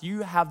God says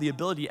you have the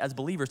ability as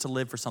believers to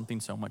live for something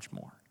so much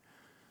more.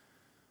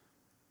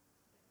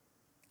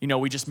 You know,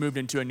 we just moved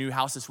into a new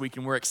house this week,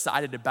 and we're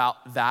excited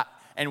about that.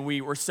 And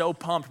we were so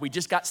pumped. We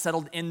just got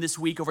settled in this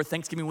week over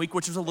Thanksgiving week,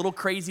 which was a little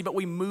crazy, but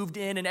we moved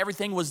in and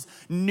everything was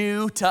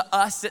new to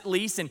us at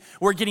least. And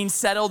we're getting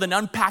settled and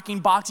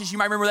unpacking boxes. You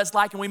might remember what that's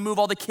like. And we moved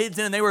all the kids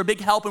in, and they were a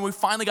big help. And we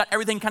finally got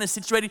everything kind of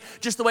situated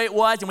just the way it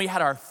was. And we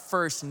had our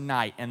first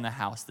night in the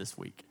house this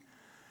week.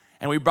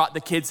 And we brought the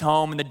kids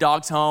home and the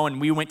dogs home,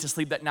 and we went to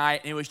sleep that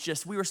night. And it was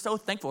just, we were so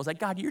thankful. It was like,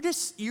 God, you're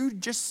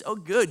just so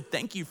good.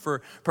 Thank you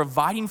for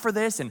providing for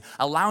this and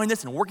allowing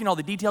this and working all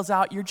the details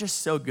out. You're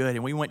just so good.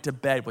 And we went to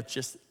bed with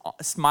just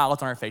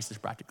smiles on our faces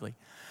practically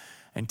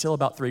until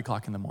about 3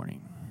 o'clock in the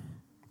morning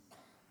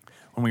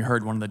when we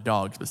heard one of the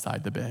dogs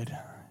beside the bed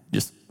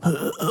just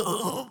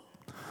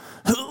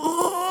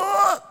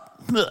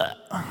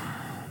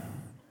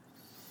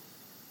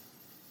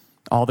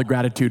all the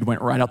gratitude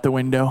went right out the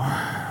window.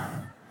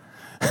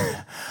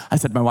 I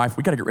said to my wife,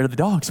 we got to get rid of the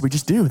dogs. We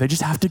just do. They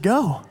just have to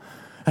go.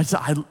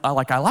 I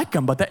like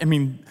them, but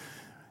and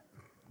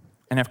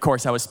of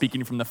course I was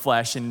speaking from the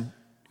flesh, and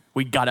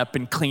we got up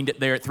and cleaned it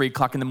there at 3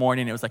 o'clock in the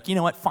morning. It was like, you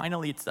know what?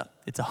 Finally,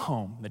 it's a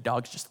home. The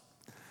dogs just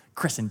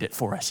christened it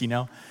for us, you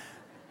know?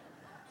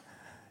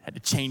 Had to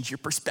change your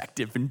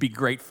perspective and be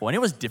grateful. And it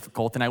was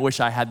difficult, and I wish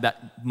I had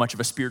that much of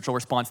a spiritual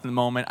response in the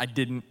moment. I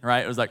didn't,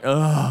 right? It was like,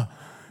 oh,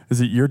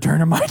 is it your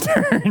turn or my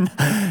turn?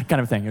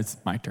 Kind of thing. It's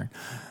my turn.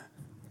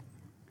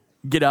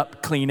 Get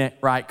up, clean it,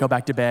 right? Go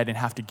back to bed and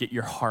have to get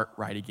your heart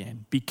right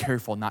again. Be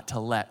careful not to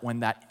let,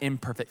 when that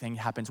imperfect thing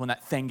happens, when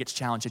that thing gets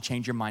challenged, to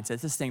change your mindset.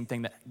 It's the same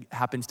thing that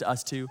happens to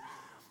us too.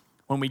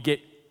 When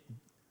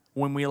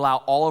we allow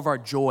all of our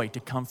joy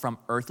to come from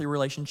earthly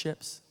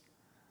relationships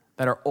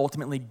that are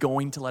ultimately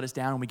going to let us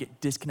down, and we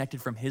get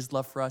disconnected from His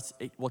love for us,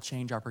 it will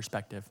change our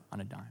perspective on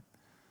a dime.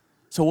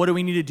 So what do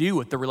we need to do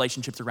with the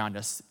relationships around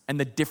us and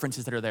the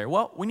differences that are there?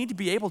 Well, we need to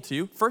be able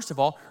to, first of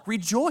all,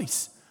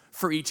 rejoice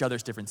for each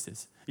other's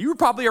differences. You were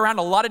probably around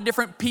a lot of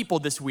different people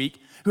this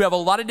week who have a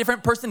lot of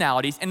different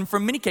personalities, and for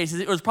many cases,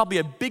 it was probably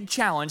a big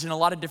challenge in a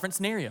lot of different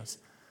scenarios.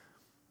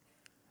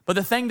 But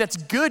the thing that's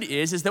good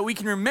is that we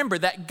can remember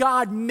that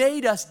God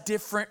made us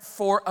different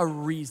for a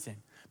reason.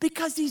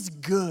 Because He's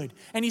good,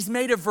 and He's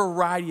made a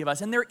variety of us,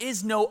 and there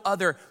is no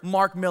other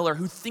Mark Miller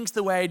who thinks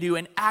the way I do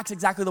and acts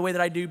exactly the way that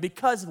I do.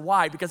 Because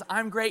why? Because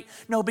I'm great?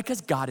 No,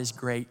 because God is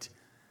great.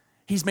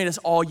 He's made us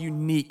all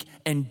unique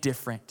and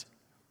different.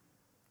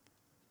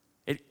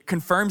 It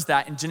confirms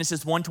that in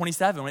Genesis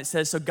 1:27 when it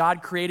says, so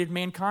God created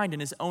mankind in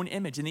His own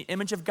image. In the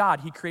image of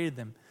God, He created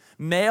them.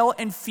 Male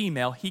and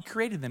female, He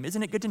created them.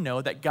 Isn't it good to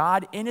know that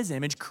God in His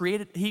image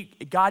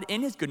God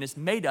in His goodness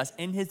made us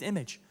in His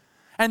image?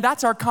 And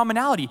that's our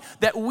commonality,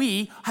 that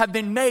we have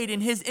been made in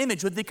His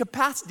image with the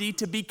capacity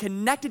to be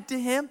connected to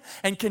Him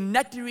and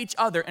connected to each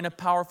other in a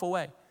powerful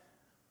way.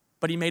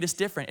 But He made us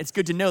different. It's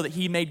good to know that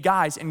He made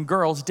guys and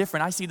girls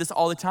different. I see this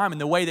all the time in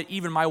the way that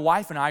even my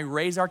wife and I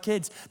raise our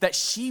kids, that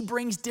she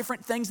brings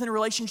different things in a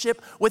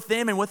relationship with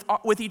them and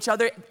with each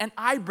other, and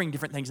I bring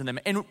different things in them.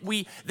 And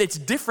it's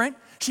different.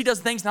 She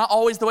does things not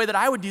always the way that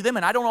I would do them,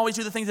 and I don't always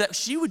do the things that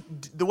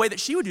the way that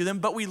she would do them,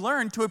 but we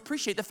learn to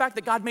appreciate the fact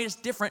that God made us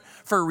different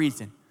for a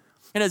reason.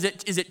 And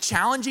is it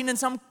challenging in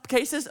some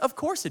cases? Of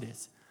course it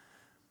is.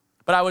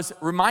 But I was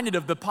reminded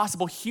of the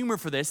possible humor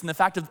for this and the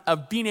fact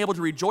of being able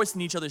to rejoice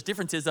in each other's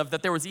differences, of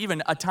that there was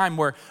even a time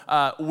where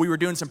we were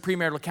doing some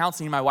premarital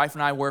counseling, my wife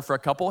and I were, for a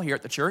couple here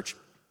at the church.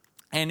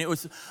 And it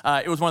was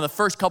one of the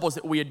first couples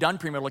that we had done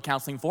premarital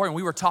counseling for, and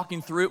we were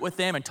talking through it with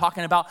them and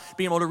talking about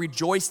being able to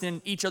rejoice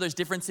in each other's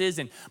differences.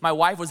 And my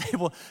wife was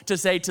able to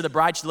say to the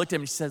bride, she looked at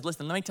him and she says,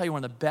 listen, let me tell you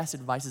one of the best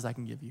advices I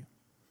can give you.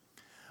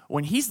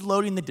 When he's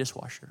loading the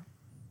dishwasher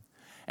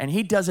and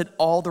he does it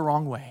all the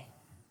wrong way,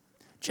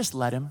 just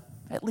let him.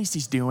 At least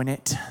he's doing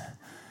it.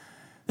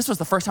 This was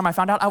the first time I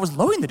found out I was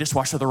loading the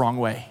dishwasher the wrong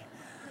way.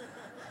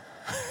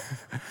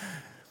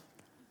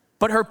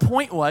 But her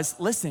point was,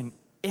 listen,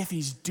 if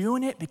he's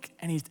doing it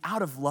and he's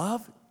out of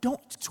love,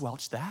 don't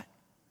squelch that.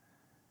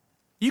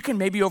 You can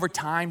maybe over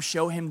time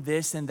show him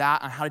this and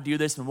that on how to do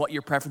this and what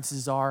your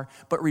preferences are,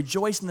 but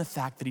rejoice in the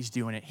fact that he's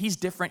doing it. He's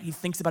different. He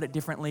thinks about it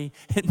differently.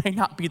 It may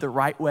not be the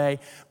right way,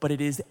 but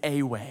it is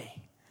a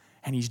way,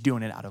 and he's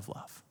doing it out of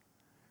love.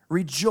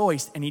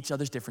 Rejoice in each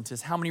other's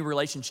differences. How many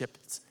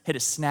relationships hit a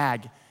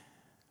snag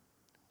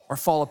or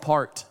fall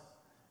apart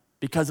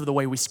because of the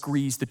way we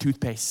squeeze the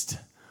toothpaste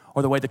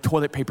or the way the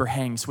toilet paper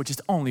hangs, which is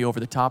only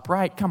over the top,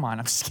 right? Come on,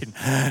 I'm just kidding.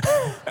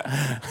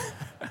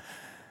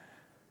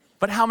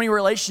 But how many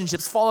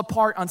relationships fall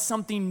apart on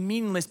something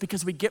meaningless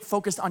because we get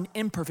focused on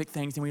imperfect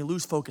things and we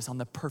lose focus on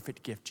the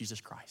perfect gift, Jesus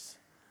Christ,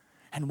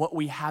 and what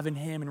we have in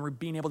him, and we're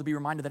being able to be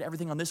reminded that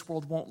everything on this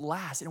world won't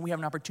last, and we have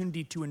an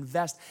opportunity to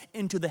invest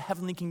into the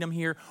heavenly kingdom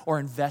here or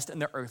invest in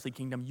the earthly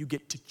kingdom. You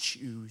get to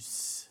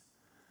choose.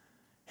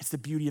 It's the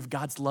beauty of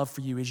God's love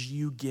for you, is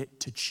you get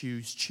to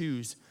choose.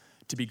 Choose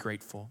to be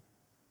grateful.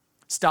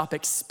 Stop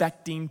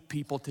expecting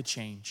people to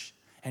change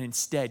and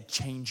instead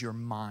change your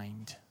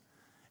mind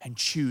and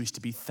choose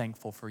to be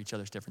thankful for each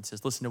other's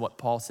differences. Listen to what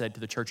Paul said to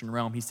the church in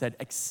Rome. He said,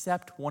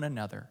 accept one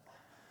another.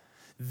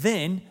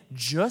 Then,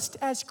 just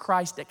as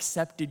Christ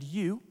accepted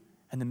you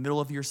in the middle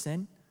of your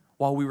sin,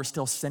 while we were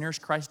still sinners,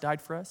 Christ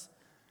died for us.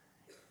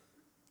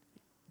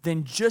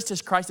 Then just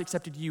as Christ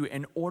accepted you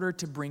in order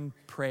to bring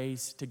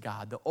praise to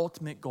God, the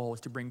ultimate goal is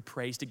to bring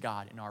praise to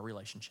God in our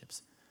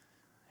relationships.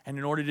 And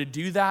in order to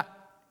do that,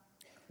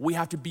 we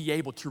have to be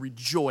able to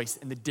rejoice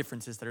in the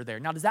differences that are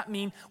there. Now, does that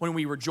mean when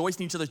we rejoice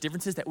in each other's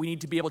differences that we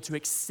need to be able to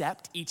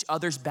accept each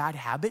other's bad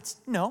habits?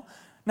 No,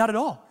 not at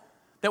all.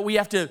 That we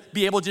have to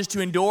be able just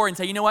to endure and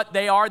say, you know what,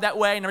 they are that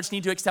way and I just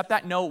need to accept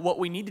that. No, what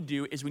we need to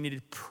do is we need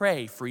to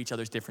pray for each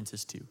other's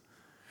differences too.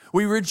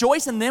 We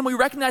rejoice in them. We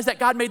recognize that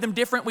God made them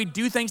different. We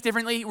do things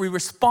differently. We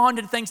respond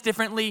to things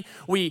differently.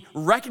 We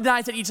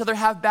recognize that each other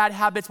have bad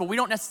habits, but we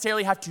don't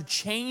necessarily have to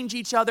change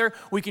each other.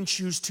 We can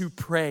choose to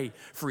pray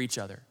for each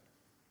other.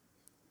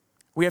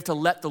 We have to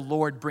let the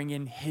Lord bring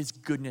in his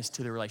goodness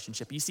to the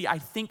relationship. You see, I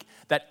think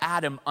that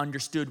Adam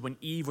understood when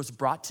Eve was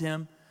brought to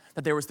him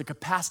that there was the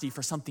capacity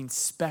for something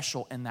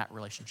special in that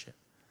relationship.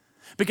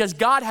 Because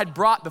God had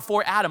brought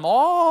before Adam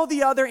all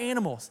the other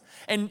animals.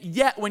 And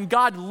yet when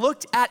God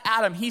looked at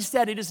Adam, he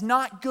said, it is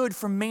not good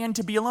for man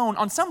to be alone.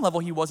 On some level,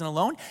 he wasn't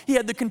alone. He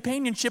had the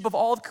companionship of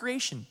all of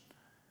creation.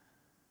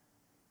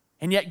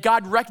 And yet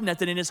God recognized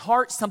that in his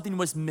heart, something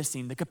was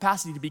missing, the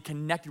capacity to be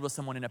connected with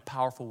someone in a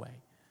powerful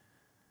way.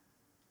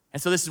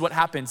 And so this is what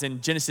happens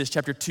in Genesis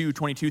chapter 2,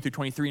 22 through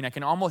 23. And I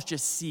can almost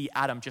just see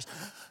Adam just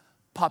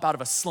pop out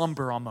of a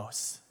slumber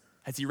almost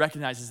as he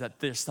recognizes that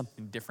there's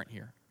something different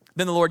here.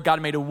 Then the Lord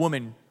God made a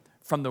woman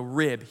from the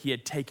rib he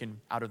had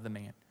taken out of the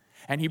man.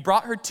 And he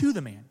brought her to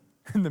the man.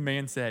 And the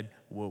man said,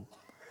 whoa,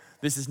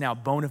 this is now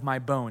bone of my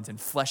bones and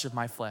flesh of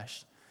my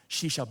flesh.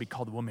 She shall be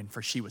called woman,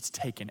 for she was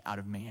taken out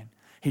of man.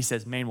 He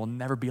says, man will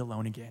never be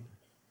alone again.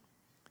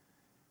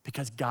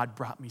 Because God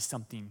brought me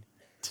something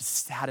to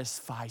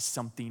satisfy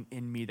something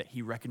in me that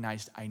he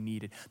recognized I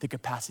needed. The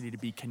capacity to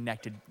be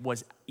connected.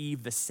 Was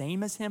Eve the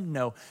same as him?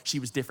 No, she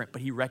was different,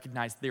 but he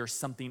recognized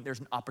there's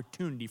an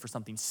opportunity for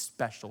something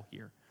special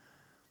here.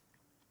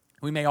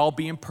 We may all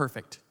be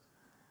imperfect,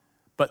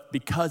 but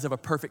because of a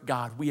perfect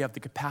God, we have the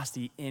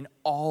capacity in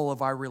all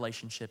of our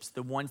relationships,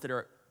 the ones that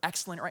are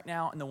excellent right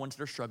now and the ones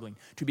that are struggling,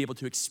 to be able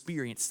to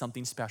experience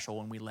something special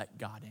when we let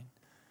God in.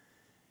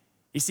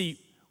 You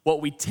see,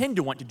 what we tend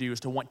to want to do is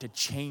to want to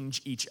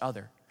change each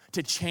other,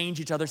 to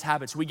change each other's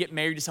habits. We get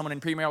married to someone in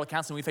premarital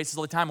counseling. We face this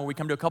all the time where we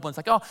come to a couple and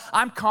it's like, oh,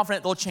 I'm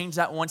confident they'll change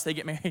that once they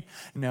get married.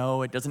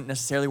 No, it doesn't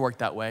necessarily work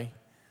that way.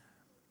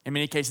 In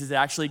many cases, it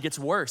actually gets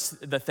worse.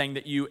 The thing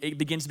it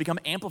begins to become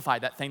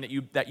amplified, that thing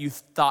that you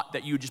thought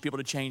that you would just be able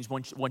to change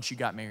once you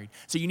got married.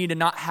 So you need to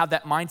not have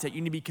that mindset.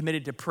 You need to be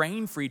committed to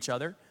praying for each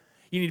other.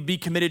 You need to be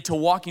committed to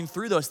walking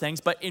through those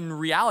things. But in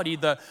reality,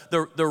 the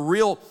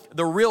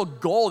real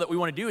goal that we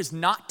want to do is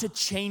not to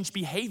change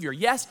behavior.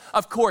 Yes,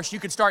 of course, you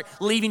could start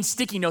leaving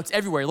sticky notes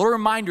everywhere, little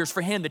reminders for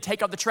him to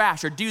take out the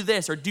trash or do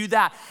this or do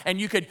that. And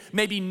you could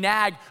maybe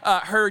nag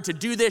her to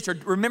do this or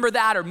remember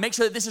that or make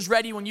sure that this is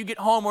ready when you get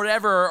home or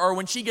whatever, or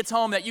when she gets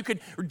home, that you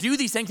could do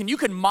these things and you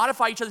can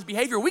modify each other's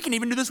behavior. We can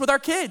even do this with our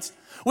kids.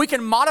 We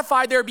can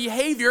modify their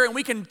behavior and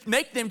we can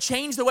make them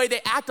change the way they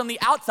act on the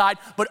outside,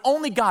 but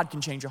only God can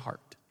change a heart.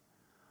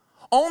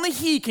 Only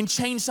he can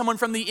change someone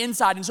from the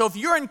inside. And so if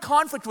you're in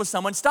conflict with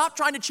someone, stop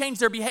trying to change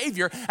their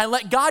behavior and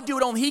let God do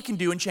what only he can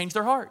do and change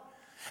their heart.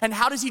 And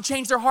how does he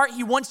change their heart?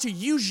 He wants to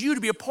use you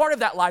to be a part of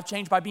that life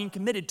change by being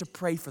committed to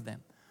pray for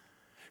them.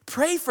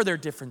 Pray for their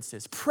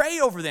differences. Pray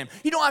over them.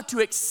 You don't have to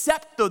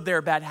accept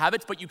their bad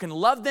habits, but you can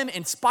love them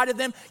in spite of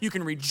them. You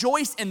can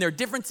rejoice in their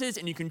differences,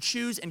 and you can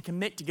choose and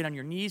commit to get on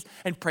your knees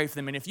and pray for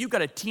them. And if you've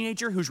got a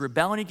teenager who's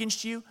rebelling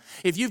against you,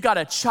 if you've got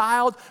a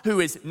child who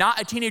is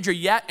not a teenager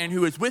yet and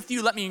who is with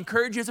you, let me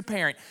encourage you as a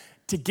parent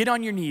to get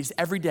on your knees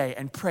every day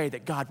and pray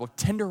that God will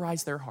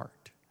tenderize their heart.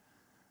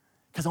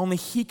 Because only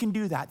he can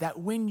do that, that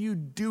when you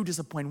do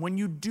discipline, when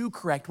you do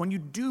correct, when you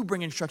do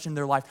bring instruction in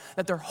their life,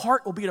 that their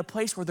heart will be at a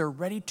place where they're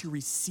ready to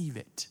receive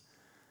it.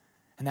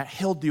 And that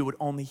he'll do what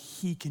only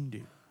he can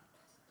do.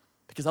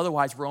 Because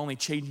otherwise we're only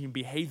changing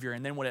behavior,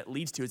 and then what it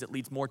leads to is it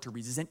leads more to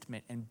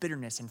resentment and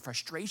bitterness and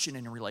frustration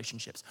in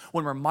relationships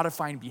when we're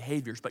modifying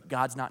behaviors, but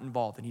God's not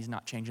involved and he's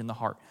not changing the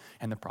heart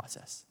and the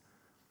process.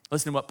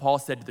 Listen to what Paul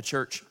said to the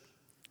church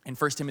in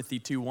 1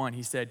 Timothy 2:1.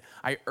 He said,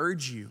 I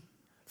urge you,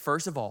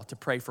 first of all, to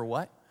pray for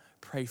what?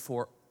 Pray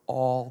for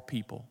all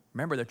people.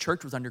 Remember, the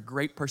church was under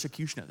great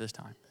persecution at this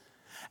time.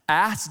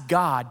 Ask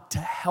God to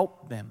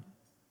help them.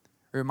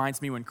 It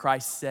reminds me when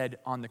Christ said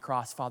on the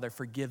cross, Father,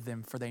 forgive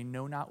them, for they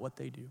know not what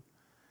they do.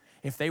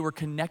 If they were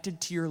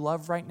connected to your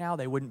love right now,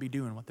 they wouldn't be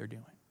doing what they're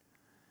doing.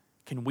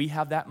 Can we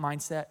have that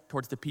mindset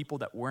towards the people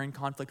that we're in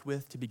conflict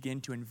with to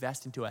begin to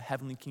invest into a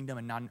heavenly kingdom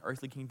and not an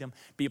earthly kingdom,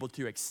 be able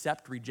to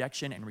accept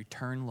rejection and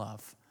return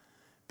love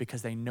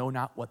because they know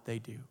not what they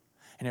do?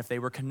 And if they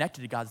were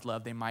connected to God's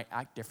love, they might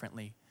act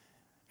differently.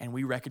 And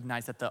we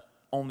recognize that the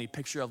only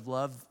picture of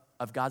love,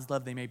 of God's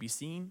love they may be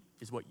seeing,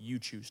 is what you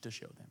choose to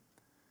show them.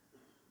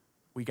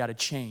 We got to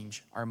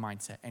change our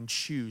mindset and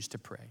choose to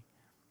pray.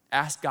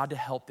 Ask God to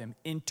help them,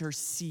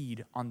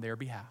 intercede on their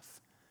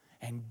behalf.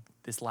 And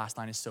this last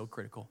line is so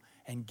critical,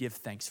 and give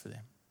thanks for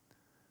them.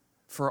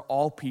 For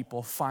all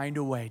people, find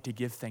a way to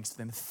give thanks to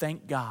them.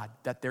 Thank God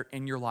that they're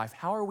in your life.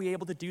 How are we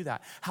able to do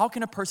that? How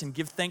can a person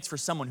give thanks for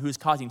someone who is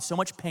causing so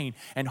much pain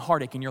and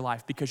heartache in your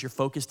life? Because you're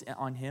focused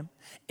on him,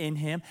 in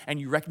him, and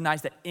you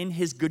recognize that in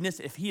his goodness,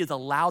 if he has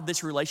allowed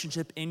this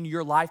relationship in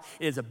your life,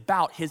 it is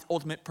about his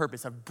ultimate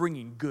purpose of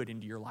bringing good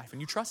into your life, and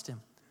you trust him.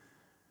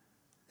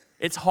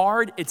 It's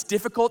hard, it's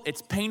difficult,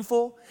 it's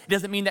painful. It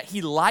doesn't mean that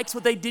he likes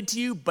what they did to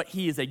you, but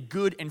he is a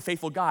good and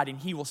faithful God, and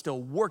he will still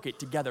work it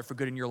together for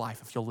good in your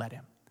life if you'll let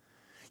him.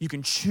 You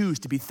can choose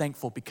to be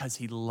thankful because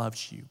he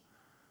loves you.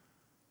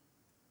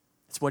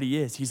 It's what he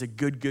is. He's a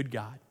good, good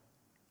God.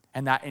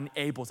 And that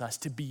enables us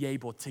to be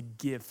able to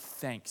give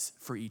thanks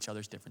for each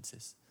other's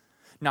differences.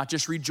 Not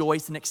just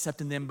rejoice and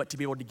accept in them, but to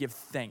be able to give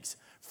thanks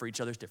for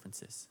each other's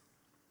differences.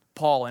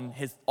 Paul, in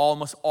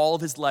almost all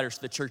of his letters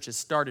to the churches,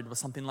 started with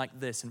something like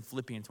this in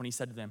Philippians when he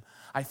said to them,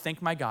 I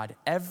thank my God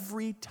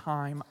every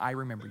time I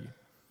remember you.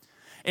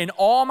 In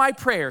all my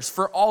prayers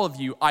for all of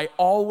you, I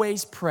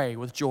always pray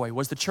with joy.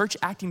 Was the church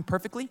acting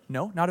perfectly?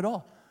 No, not at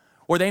all.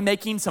 Were they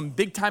making some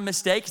big time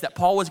mistakes that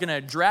Paul was going to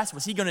address?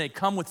 Was he going to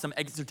come with some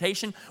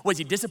exhortation? Was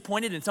he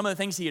disappointed in some of the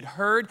things he had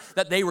heard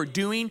that they were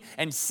doing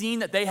and seen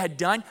that they had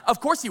done? Of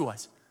course he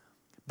was.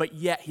 But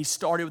yet he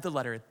started with the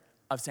letter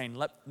of saying,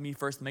 let me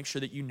first make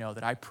sure that you know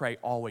that I pray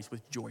always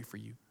with joy for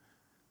you.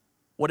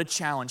 What a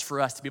challenge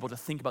for us to be able to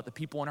think about the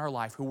people in our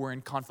life who we're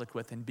in conflict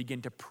with and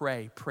begin to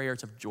pray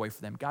prayers of joy for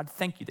them. God,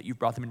 thank you that you've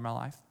brought them into my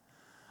life.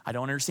 I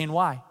don't understand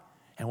why,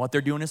 and what they're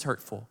doing is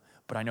hurtful,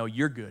 but I know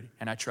you're good,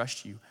 and I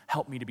trust you.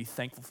 Help me to be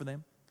thankful for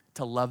them,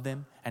 to love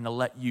them, and to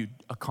let you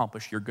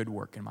accomplish your good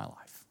work in my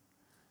life.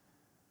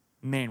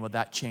 Man, will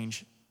that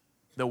change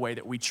the way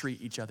that we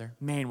treat each other?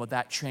 Man, will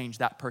that change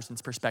that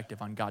person's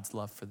perspective on God's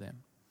love for them?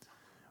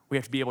 We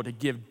have to be able to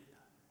give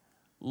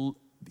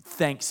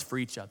thanks for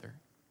each other,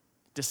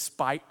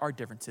 despite our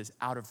differences,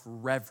 out of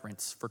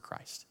reverence for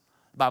Christ.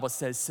 The Bible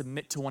says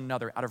submit to one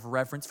another out of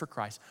reverence for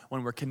Christ.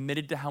 When we're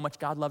committed to how much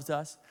God loves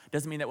us,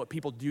 doesn't mean that what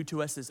people do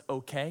to us is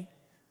okay.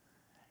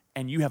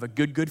 And you have a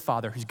good, good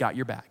Father who's got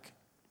your back.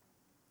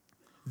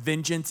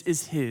 Vengeance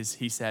is his,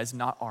 he says,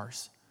 not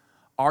ours.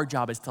 Our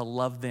job is to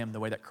love them the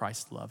way that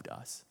Christ loved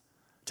us,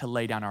 to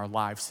lay down our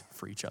lives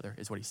for each other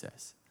is what he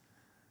says.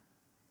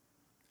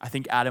 I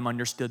think Adam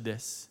understood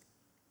this.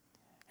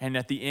 And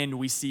at the end,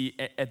 we see,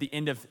 at the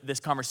end of this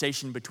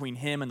conversation between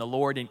him and the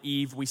Lord and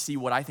Eve, we see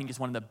what I think is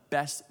one of the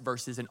best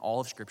verses in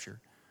all of Scripture.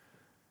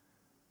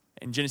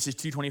 In Genesis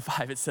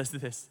 2:25, it says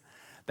this,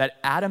 that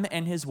Adam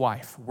and his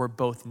wife were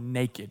both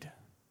naked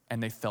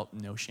and they felt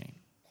no shame.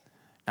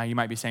 Now you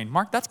might be saying,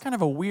 Mark, that's kind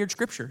of a weird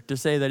scripture to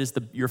say that is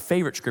your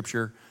favorite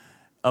scripture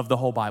of the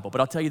whole Bible.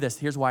 But I'll tell you this,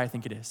 here's why I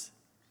think it is.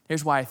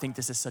 Here's why I think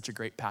this is such a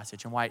great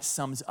passage and why it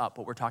sums up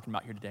what we're talking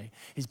about here today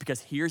is because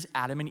here's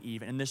Adam and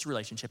Eve in this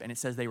relationship, and it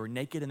says they were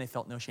naked and they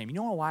felt no shame. You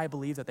know why I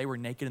believe that they were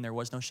naked and there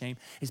was no shame?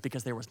 Is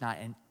because there was not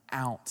an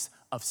ounce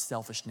of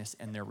selfishness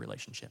in their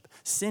relationship.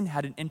 Sin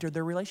hadn't entered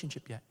their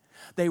relationship yet.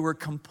 They were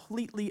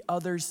completely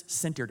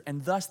others-centered,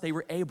 and thus they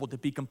were able to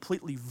be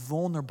completely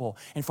vulnerable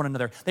in front of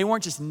another. They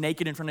weren't just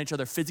naked in front of each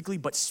other physically,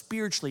 but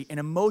spiritually and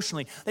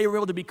emotionally. They were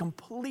able to be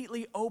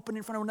completely open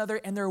in front of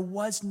another, and there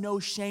was no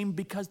shame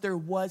because there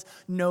was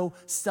no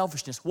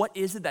selfishness. What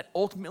is it that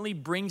ultimately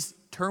brings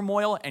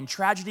turmoil and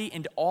tragedy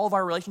into all of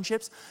our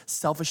relationships?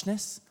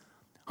 Selfishness.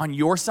 On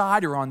your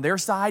side or on their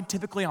side,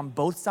 typically on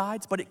both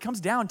sides, but it comes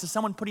down to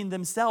someone putting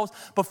themselves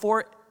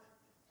before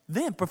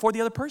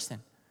the other person.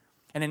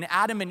 And in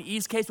Adam and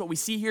Eve's case, what we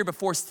see here,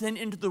 before sin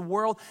entered the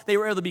world, they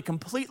were able to be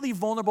completely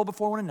vulnerable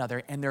before one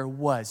another, and there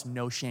was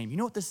no shame. You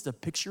know what this is a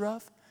picture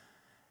of?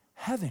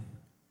 Heaven.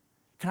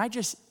 Can I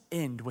just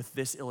end with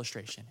this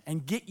illustration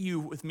and get you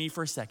with me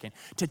for a second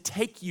to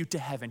take you to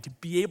heaven, to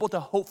be able to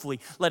hopefully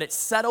let it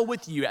settle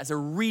with you as a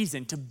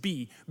reason to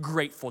be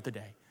grateful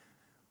today?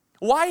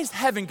 Why is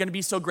heaven going to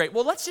be so great?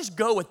 Well, let's just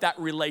go with that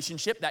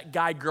relationship, that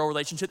guy-girl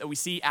relationship that we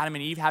see Adam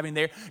and Eve having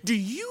there. Do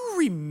you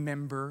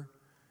remember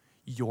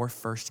your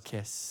first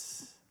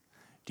kiss?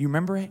 Do you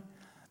remember it?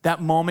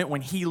 That moment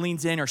when he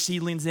leans in or she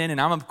leans in,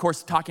 and I'm of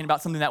course talking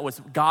about something that was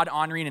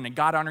God-honoring in a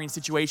God-honoring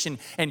situation,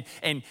 and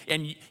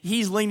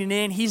he's leaning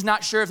in, he's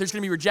not sure if there's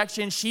gonna be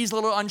rejection, she's a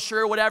little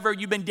unsure, whatever,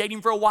 you've been dating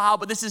for a while,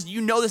 but this is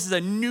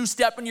a new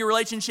step in your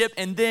relationship,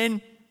 and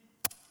then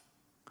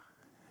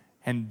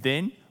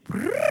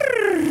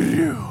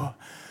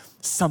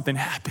something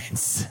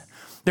happens.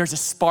 There's a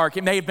spark.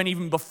 It may have been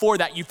even before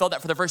that you felt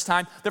that for the first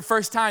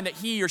time that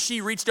he or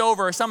she reached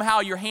over, or somehow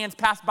your hands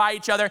passed by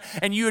each other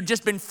and you had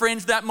just been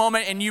friends that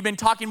moment and you've been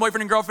talking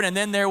boyfriend and girlfriend, and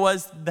then there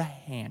was the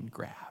hand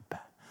grab.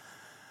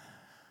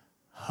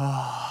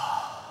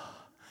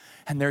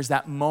 And there's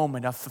that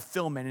moment of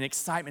fulfillment and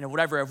excitement of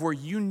whatever, of where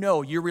you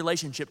know your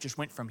relationship just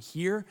went from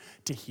here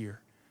to here.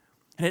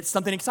 And it's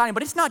something exciting,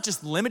 but it's not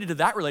just limited to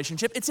that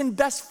relationship. It's in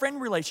best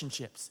friend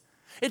relationships.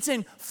 It's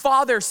in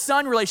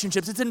father-son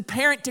relationships. It's in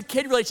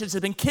parent-to-kid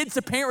relationships and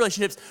kid-to-parent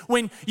relationships.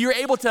 When you're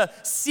able to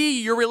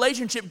see your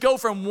relationship go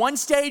from one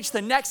stage to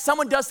the next,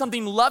 someone does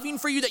something loving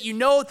for you that you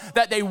know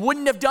that they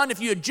wouldn't have done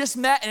if you had just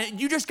met, and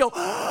you just go,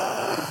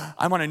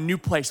 I'm on a new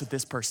place with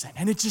this person.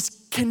 And it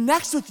just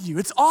connects with you.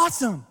 It's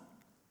awesome.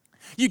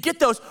 You get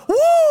those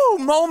woo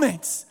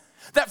moments.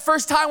 That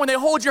first time when they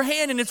hold your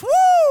hand and it's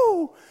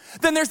woo.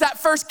 Then there's that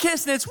first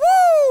kiss and it's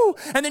woo.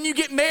 And then you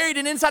get married,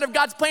 and inside of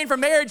God's plan for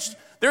marriage,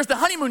 there's the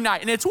honeymoon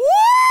night and it's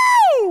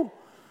woo.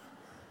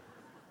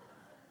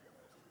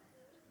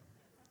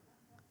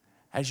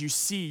 As you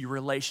see your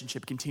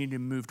relationship continue to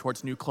move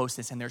towards new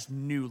closeness, and there's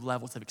new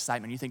levels of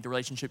excitement. You think the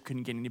relationship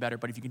couldn't get any better,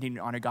 but if you continue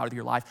to honor God with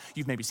your life,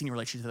 you've maybe seen a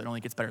relationship that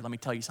only gets better. Let me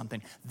tell you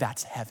something.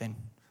 That's heaven.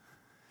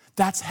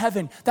 That's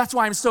heaven. That's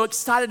why I'm so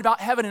excited about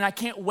heaven, and I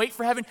can't wait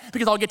for heaven,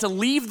 because I'll get to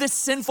leave this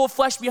sinful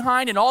flesh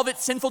behind and all of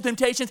its sinful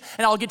temptations,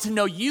 and I'll get to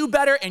know you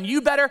better,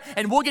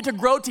 and we'll get to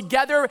grow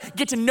together,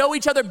 get to know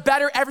each other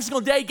better every single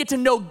day, get to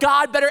know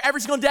God better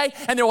every single day,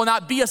 and there will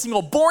not be a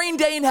single boring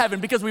day in heaven,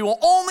 because we will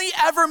only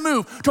ever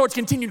move towards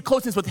continued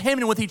closeness with Him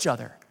and with each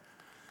other.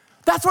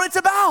 That's what it's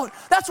about.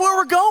 That's where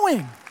we're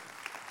going.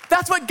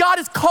 That's what God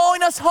is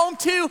calling us home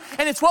to,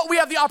 and it's what we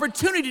have the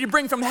opportunity to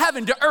bring from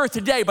heaven to earth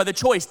today by the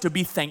choice to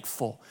be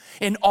thankful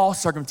in all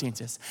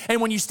circumstances. And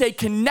when you stay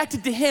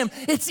connected to Him,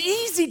 it's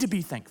easy to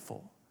be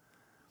thankful.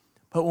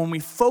 But when we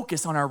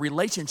focus on our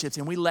relationships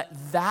and we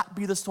let that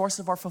be the source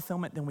of our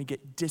fulfillment, then we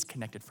get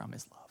disconnected from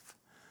His love.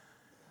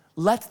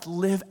 Let's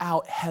live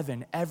out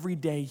heaven every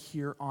day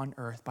here on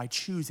earth by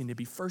choosing to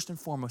be first and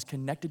foremost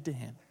connected to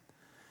Him.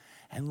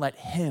 And let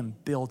Him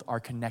build our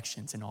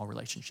connections in all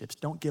relationships.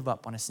 Don't give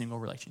up on a single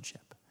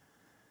relationship.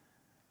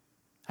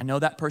 I know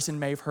that person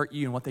may have hurt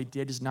you, and what they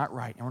did is not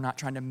right, and we're not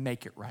trying to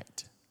make it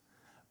right.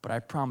 But I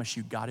promise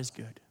you, God is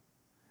good,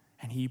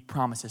 and He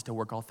promises to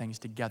work all things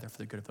together for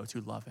the good of those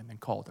who love Him and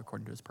called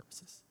according to His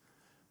purposes.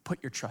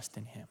 Put your trust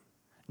in Him,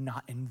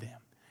 not in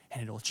them,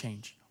 and it'll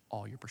change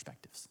all your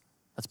perspectives.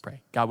 Let's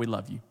pray. God, we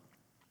love You.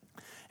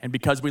 And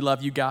because we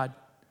love You, God,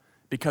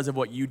 because of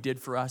what You did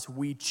for us,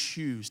 we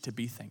choose to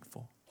be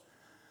thankful.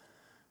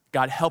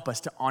 God, help us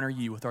to honor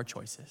You with our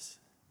choices.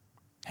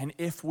 And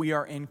if we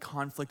are in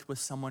conflict with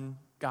someone,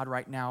 God,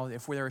 right now,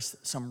 if there are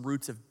some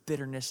roots of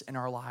bitterness in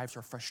our lives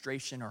or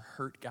frustration or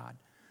hurt, God,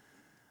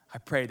 I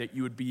pray that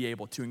You would be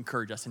able to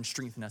encourage us and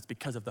strengthen us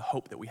because of the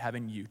hope that we have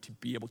in You to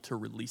be able to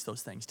release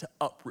those things, to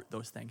uproot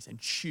those things, and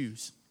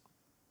choose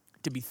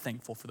to be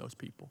thankful for those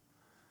people.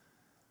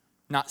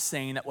 Not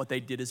saying that what they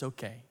did is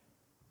okay,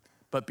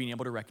 but being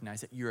able to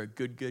recognize that You're a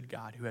good, good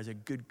God who has a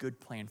good,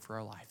 good plan for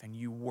our life, and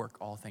You work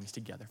all things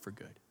together for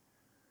good.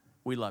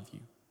 We love You.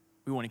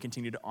 We want to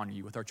continue to honor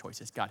You with our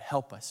choices. God,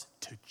 help us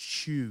to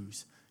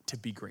choose to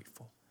be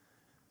grateful.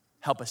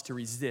 Help us to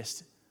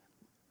resist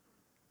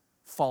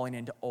falling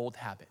into old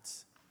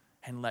habits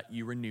and let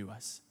You renew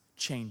us,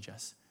 change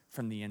us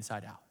from the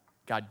inside out.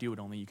 God, do what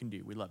only You can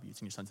do. We love You.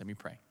 It's in Your Son's name we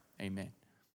pray. Amen.